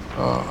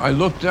 I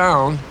looked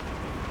down,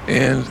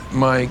 and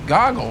my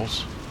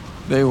goggles,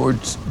 they were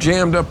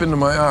jammed up into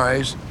my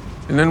eyes.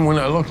 And then when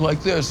I looked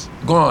like this,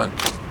 gone.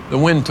 The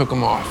wind took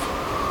them off.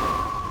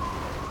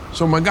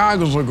 So my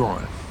goggles are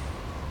gone.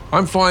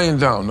 I'm flying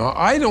down. Now,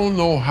 I don't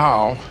know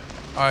how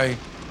I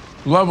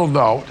leveled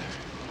out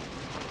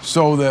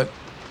so that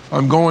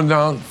I'm going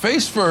down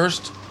face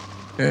first,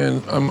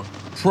 and I'm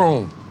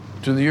prone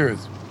to the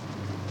earth.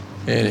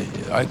 And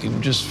I can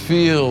just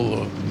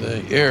feel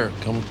the air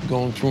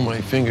going through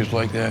my fingers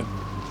like that.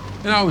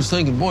 And I was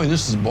thinking, boy,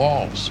 this is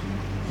balls.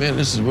 Man,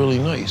 this is really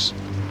nice.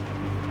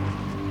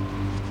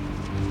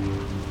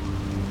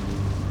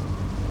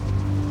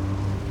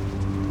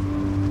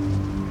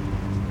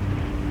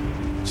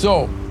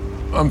 So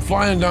I'm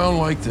flying down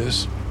like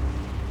this,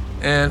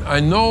 and I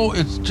know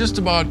it's just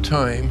about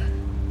time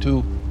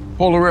to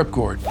pull the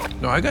ripcord.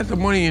 Now, I got the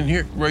money in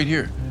here, right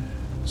here.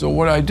 So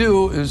what I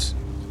do is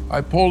I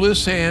pull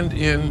this hand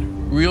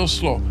in real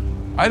slow.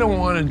 I don't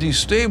want to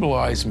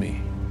destabilize me.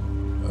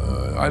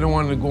 I don't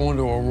want to go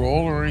into a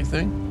roll or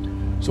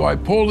anything. So I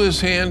pull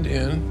this hand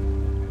in,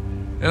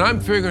 and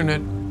I'm figuring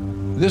that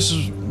this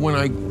is when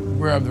I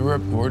grab the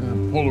ripcord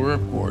and pull the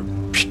ripcord.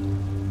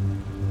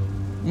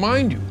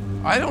 Mind you,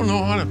 I don't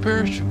know how to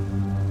parachute.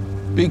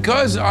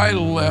 Because I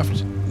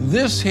left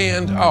this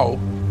hand out,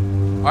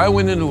 I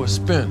went into a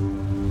spin.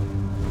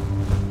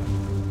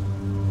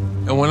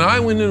 And when I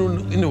went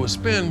into a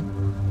spin,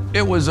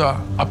 it was a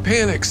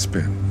panic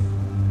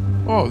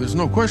spin. Oh, there's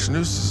no question,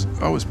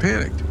 I was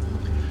panicked.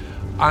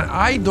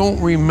 I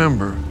don't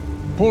remember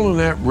pulling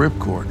that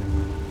ripcord.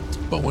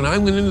 But when I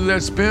went into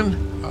that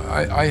spin,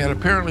 I had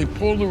apparently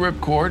pulled the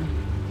ripcord,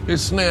 it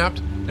snapped,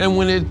 and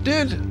when it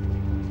did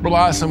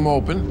blossom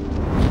open,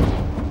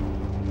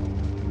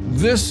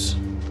 this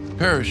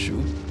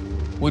parachute,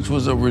 which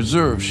was a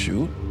reserve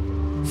chute,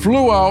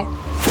 flew out,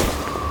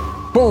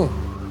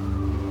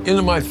 boom,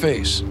 into my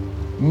face.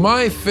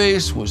 My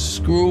face was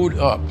screwed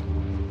up.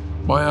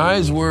 My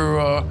eyes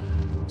were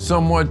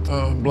somewhat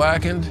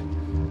blackened.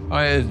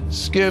 I had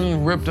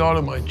skin ripped out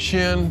of my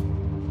chin.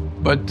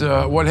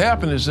 But what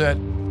happened is that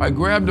I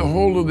grabbed a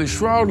hold of the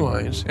shroud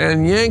lines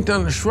and yanked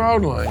on the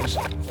shroud lines.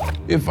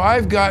 If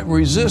I've got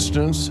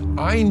resistance,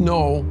 I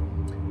know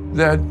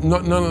that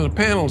none of the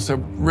panels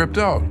have ripped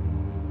out.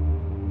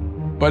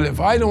 But if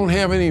I don't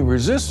have any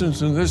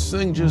resistance and this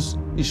thing these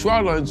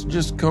shroud lines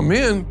just come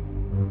in,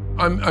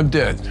 I'm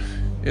dead.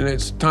 And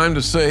it's time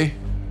to say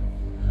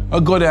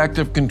a good act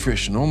of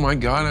contrition. Oh my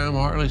God, I'm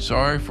heartily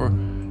sorry for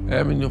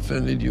having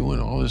offended you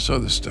and all this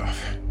other stuff.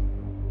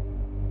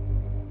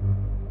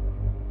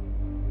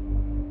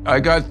 I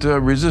got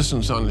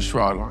resistance on the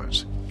shroud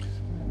lines.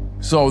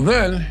 So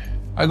then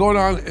I go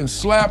down and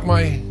slap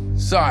my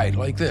side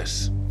like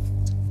this.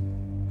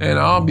 And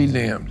I'll be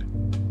damned.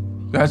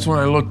 That's when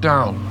I look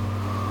down.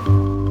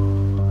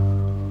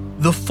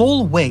 The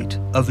full weight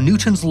of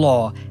Newton's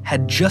law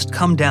had just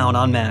come down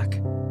on Mac.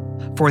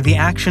 For the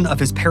action of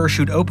his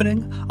parachute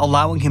opening,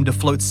 allowing him to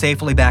float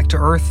safely back to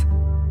Earth,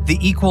 the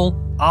equal,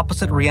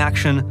 opposite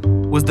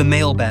reaction was the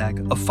mailbag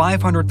of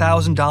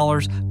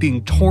 $500,000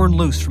 being torn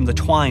loose from the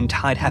twine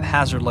tied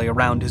haphazardly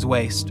around his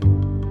waist.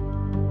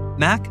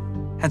 Mac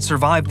had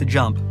survived the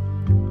jump,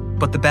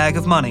 but the bag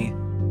of money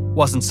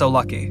wasn't so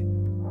lucky.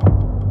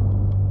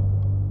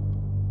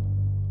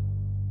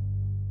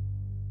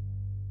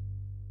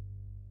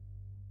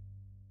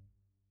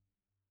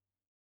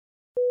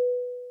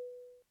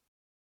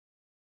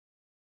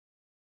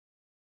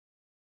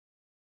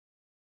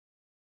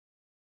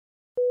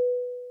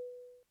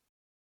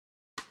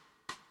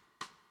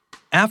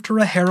 After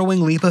a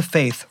harrowing leap of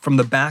faith from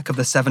the back of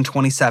the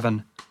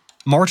 727,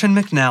 Martin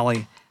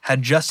McNally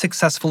had just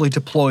successfully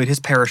deployed his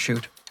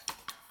parachute.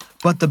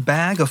 But the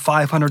bag of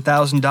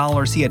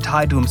 $500,000 he had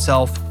tied to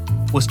himself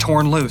was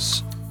torn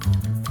loose.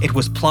 It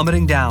was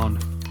plummeting down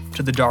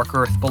to the dark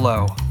earth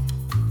below.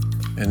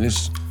 And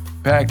this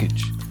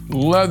package,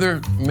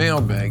 leather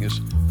mail bag, is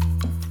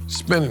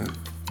spinning,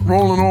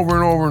 rolling over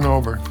and over and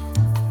over.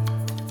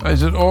 I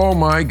said, oh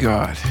my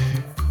God.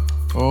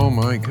 Oh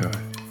my God.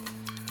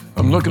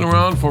 I'm looking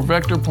around for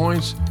vector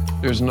points,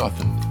 there's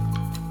nothing.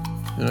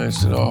 And I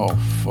said, oh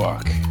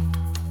fuck.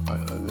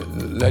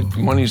 That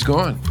money's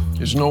gone.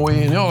 There's no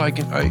way in hell I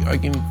can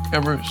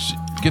ever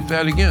get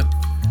that again.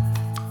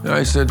 And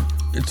I said,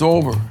 it's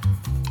over.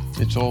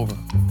 It's over.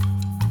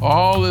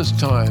 All this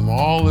time,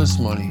 all this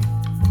money,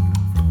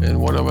 and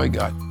what have I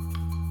got?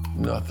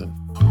 Nothing.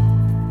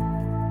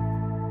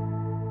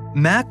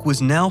 Mac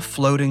was now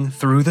floating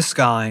through the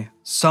sky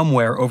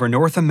somewhere over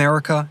North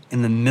America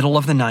in the middle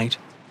of the night,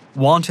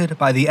 wanted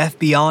by the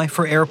FBI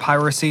for air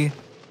piracy,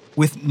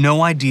 with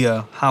no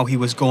idea how he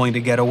was going to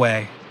get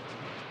away.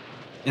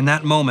 In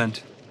that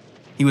moment,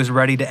 he was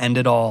ready to end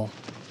it all.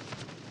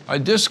 I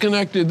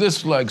disconnected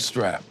this leg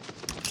strap.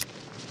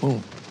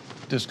 Boom,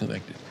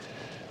 disconnected.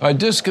 I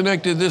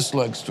disconnected this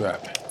leg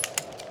strap.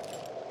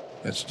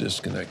 That's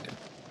disconnected.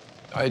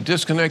 I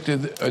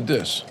disconnected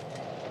this.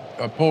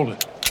 I pulled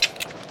it.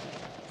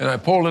 And I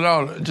pulled it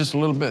out just a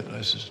little bit. And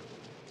I said,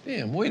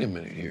 damn, wait a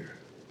minute here.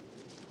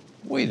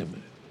 Wait a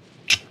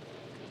minute.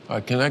 I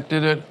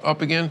connected it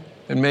up again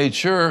and made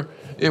sure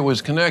it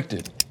was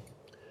connected.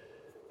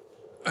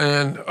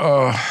 And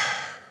I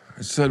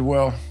said,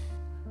 well,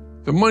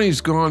 the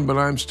money's gone, but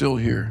I'm still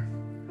here.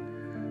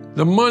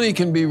 The money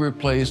can be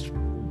replaced,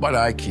 but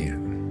I can't.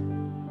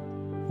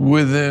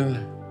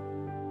 Within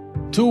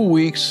 2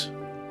 weeks,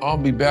 I'll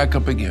be back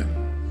up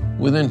again.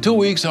 Within 2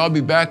 weeks, I'll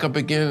be back up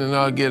again and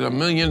I'll get $1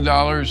 million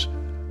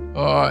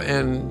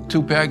and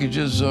 2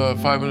 packages,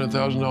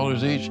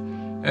 $500,000 each.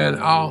 And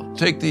I'll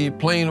take the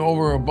plane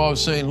over above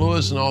St.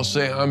 Louis and I'll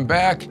say, I'm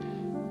back.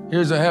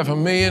 Here's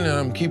 $500,000 and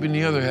I'm keeping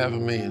the other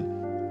 $500,000.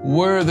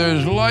 Where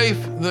there's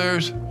life,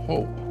 there's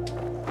hope.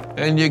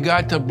 And you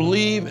got to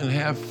believe and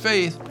have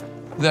faith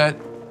that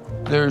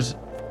there's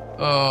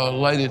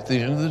light at the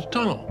end of the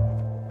tunnel.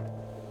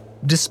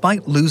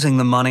 Despite losing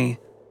the money,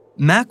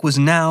 Mac was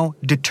now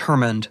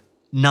determined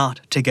not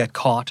to get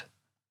caught.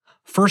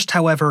 First,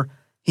 however,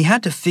 he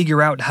had to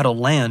figure out how to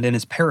land in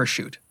his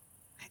parachute,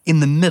 in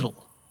the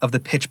middle of the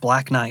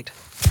pitch-black night.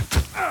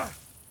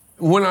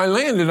 When I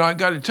landed, I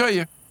got to tell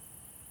you,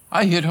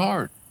 I hit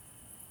hard.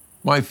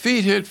 My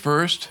feet hit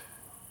first,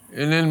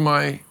 and then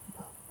my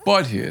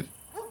butt hit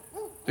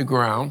the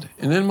ground,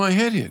 and then my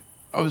head hit.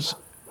 I was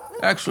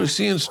actually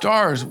seeing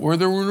stars where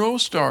there were no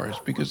stars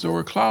because there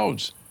were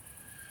clouds.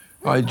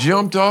 I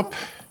jumped up,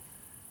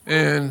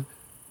 and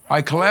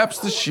I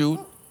collapsed the chute,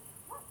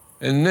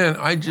 and then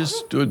I just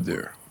stood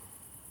there.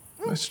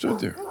 I stood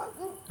there.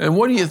 And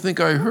what do you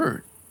think I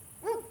heard?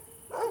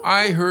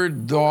 I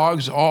heard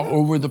dogs all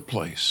over the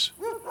place,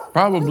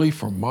 probably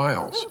for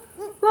miles.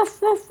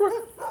 Ruff, ruff, ruff.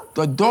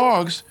 The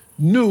dogs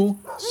knew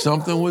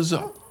something was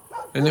up,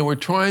 and they were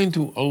trying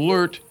to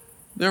alert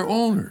their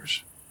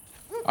owners.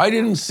 I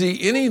didn't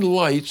see any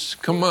lights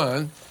come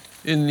on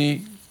in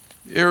the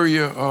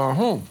area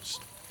homes.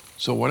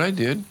 So what I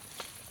did,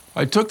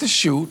 I took the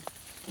chute,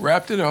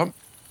 wrapped it up,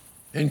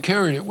 and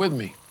carried it with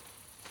me.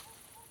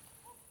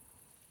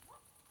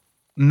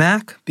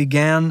 Mac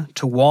began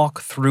to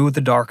walk through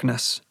the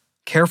darkness,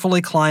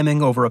 carefully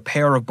climbing over a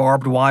pair of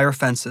barbed wire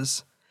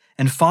fences,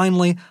 and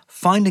finally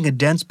finding a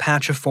dense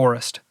patch of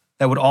forest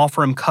that would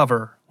offer him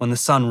cover when the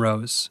sun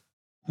rose.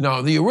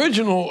 Now, the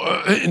original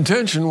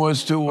intention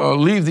was to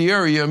leave the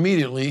area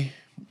immediately,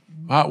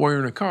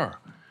 hot-wiring a car.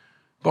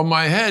 But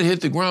my head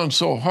hit the ground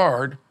so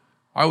hard,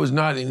 I was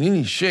not in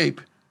any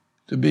shape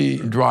to be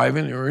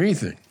driving or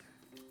anything.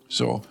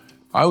 So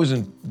I was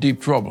in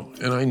deep trouble,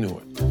 and I knew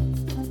it.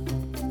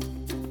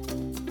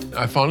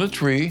 I found a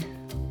tree,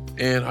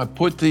 and I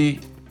put the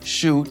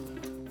chute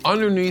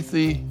underneath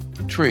the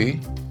tree.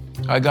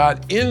 I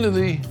got into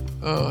the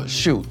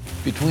chute,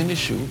 between the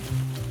chute,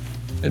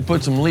 and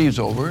put some leaves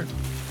over it,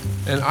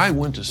 and I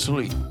went to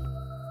sleep.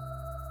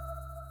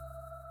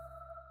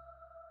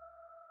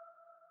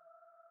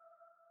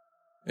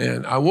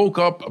 And I woke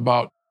up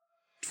about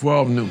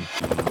 12 noon.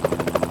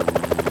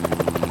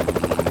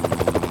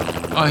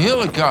 A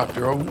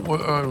helicopter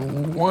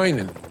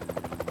whining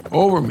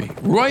over me,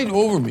 right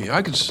over me.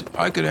 I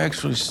could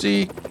actually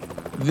see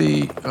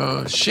the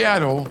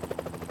shadow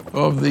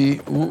of the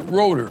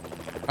rotor.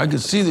 I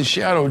could see the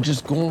shadow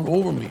just going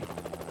over me.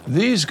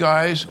 These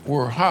guys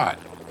were hot,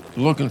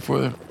 looking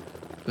for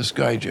the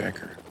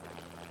skyjacker.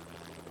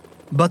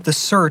 But the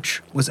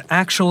search was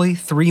actually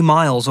 3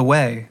 miles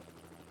away.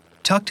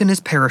 Tucked in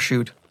his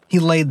parachute, he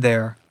laid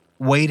there,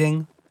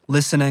 waiting,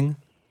 listening,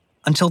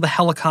 until the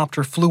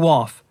helicopter flew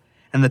off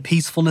and the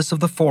peacefulness of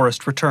the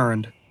forest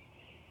returned.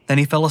 Then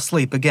he fell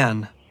asleep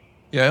again.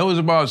 Yeah, it was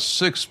about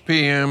 6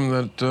 p.m.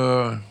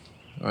 that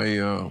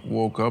I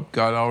woke up,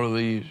 got out of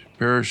the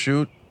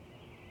parachute.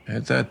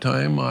 At that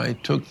time, I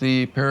took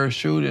the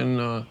parachute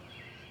and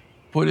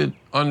put it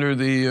under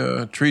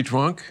the tree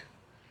trunk,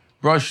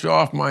 brushed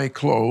off my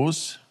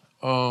clothes,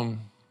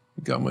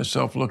 got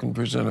myself looking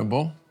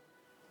presentable.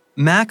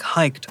 Mac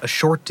hiked a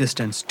short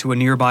distance to a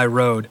nearby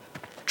road,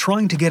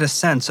 trying to get a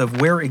sense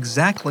of where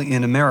exactly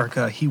in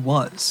America he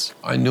was.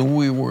 I knew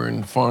we were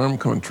in farm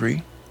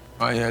country.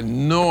 I had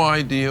no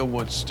idea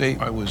what state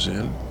I was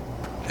in,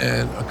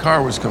 and a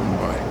car was coming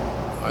by.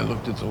 I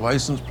looked at the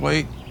license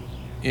plate,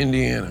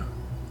 Indiana.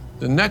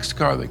 The next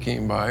car that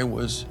came by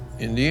was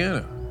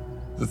Indiana.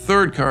 The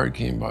third car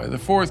came by, the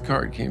fourth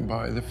car came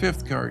by, the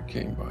fifth car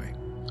came by.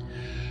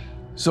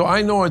 So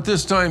I know at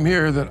this time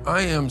here that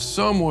I am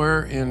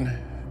somewhere in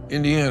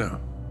Indiana.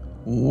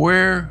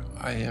 Where,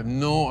 I have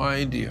no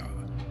idea.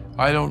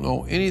 I don't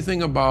know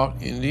anything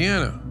about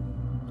Indiana.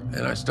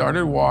 And I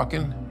started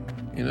walking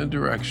in a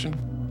direction,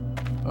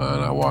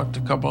 and I walked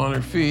a couple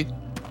hundred feet,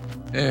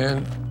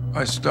 and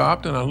I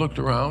stopped and I looked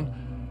around.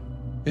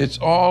 It's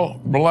all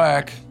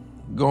black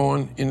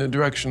going in the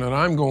direction that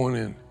I'm going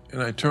in.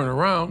 And I turn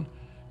around,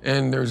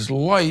 and there's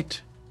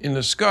light in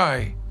the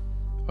sky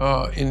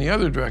in the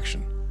other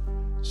direction.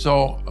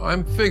 So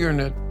I'm figuring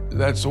that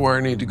that's where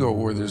I need to go,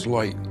 where there's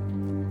light.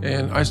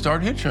 And I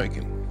start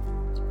hitchhiking,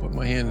 put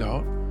my hand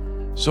out.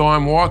 So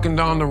I'm walking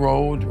down the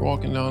road.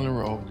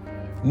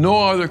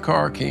 No other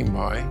car came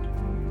by.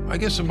 I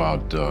guess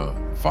about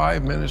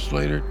 5 minutes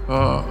later,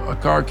 a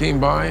car came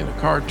by, and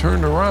the car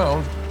turned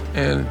around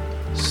and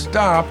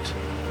stopped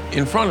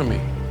in front of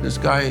me. This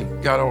guy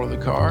got out of the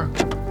car.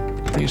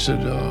 He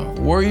said,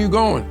 where are you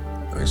going?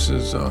 I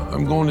says,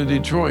 I'm going to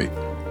Detroit.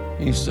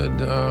 He said,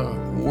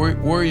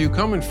 where are you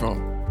coming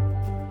from?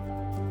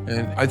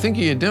 And I think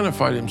he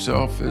identified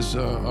himself as,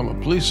 I'm a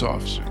police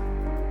officer.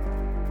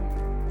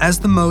 As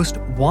the most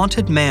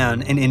wanted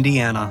man in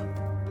Indiana,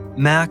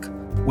 Mac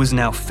was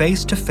now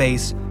face to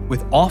face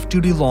with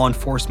off-duty law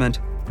enforcement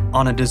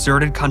on a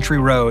deserted country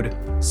road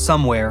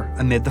somewhere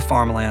amid the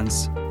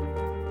farmlands.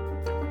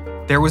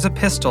 There was a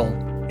pistol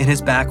in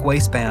his back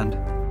waistband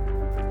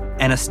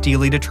and a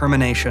steely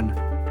determination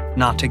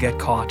not to get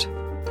caught.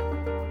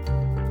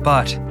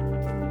 But,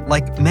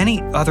 like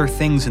many other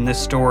things in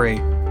this story,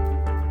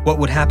 what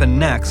would happen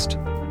next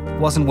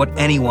wasn't what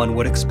anyone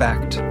would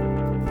expect.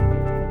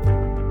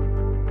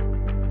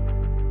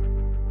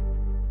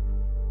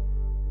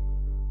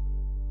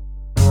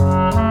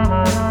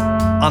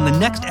 On the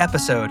next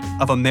episode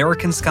of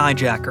American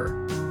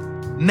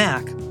Skyjacker,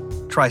 Mac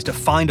tries to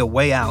find a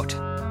way out.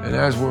 And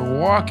as we're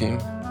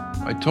walking,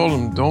 I told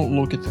him, don't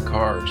look at the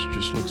cars,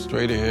 just look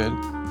straight ahead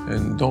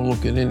and don't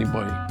look at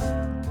anybody.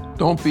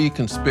 Don't be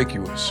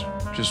conspicuous,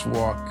 just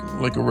walk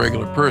like a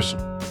regular person.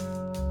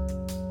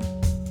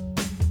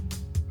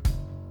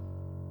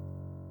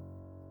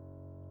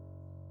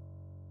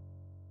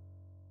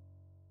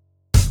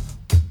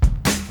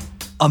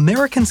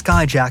 American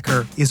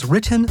Skyjacker is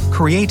written,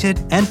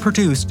 created, and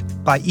produced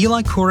by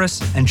Eli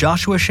Kouros and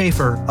Joshua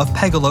Schaefer of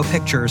Pegalo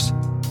Pictures.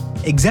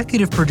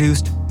 Executive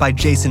produced by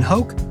Jason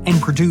Hoke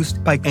and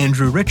produced by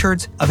Andrew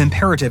Richards of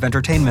Imperative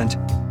Entertainment.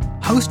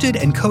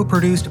 Hosted and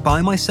co-produced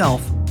by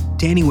myself,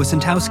 Danny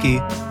Wysentowski.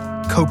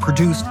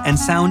 Co-produced and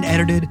sound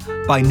edited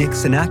by Nick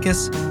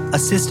Sinakis.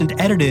 Assistant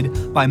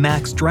edited by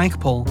Max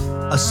Drankpol.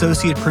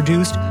 Associate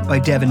produced by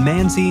Devin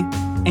Manzi.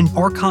 And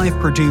archive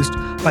produced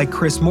by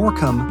Chris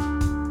Morcom.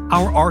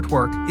 Our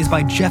artwork is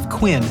by Jeff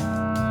Quinn.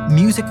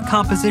 Music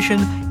composition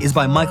is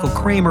by Michael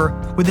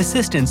Kramer with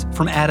assistance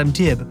from Adam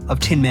Dibb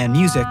of Tin Man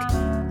Music.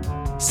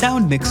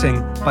 Sound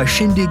mixing by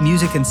Shindig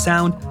Music and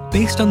Sound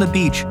based on the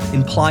beach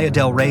in Playa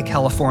del Rey,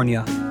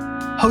 California.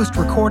 Post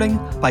recording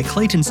by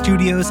Clayton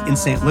Studios in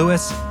St.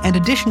 Louis, and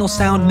additional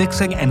sound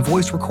mixing and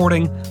voice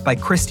recording by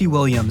Christy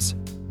Williams.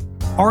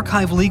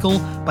 Archive legal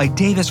by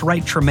Davis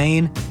Wright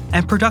Tremaine,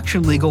 and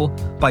production legal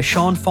by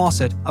Sean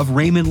Fawcett of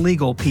Raymond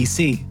Legal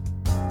PC.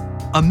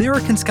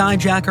 American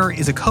Skyjacker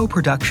is a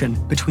co-production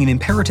between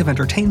Imperative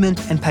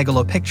Entertainment and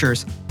Pegalo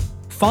Pictures.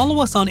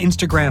 Follow us on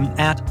Instagram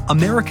at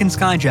American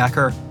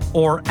Skyjacker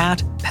or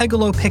at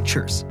Pegalo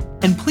Pictures.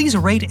 And please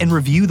rate and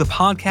review the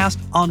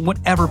podcast on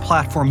whatever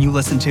platform you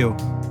listen to.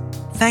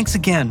 Thanks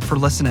again for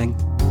listening.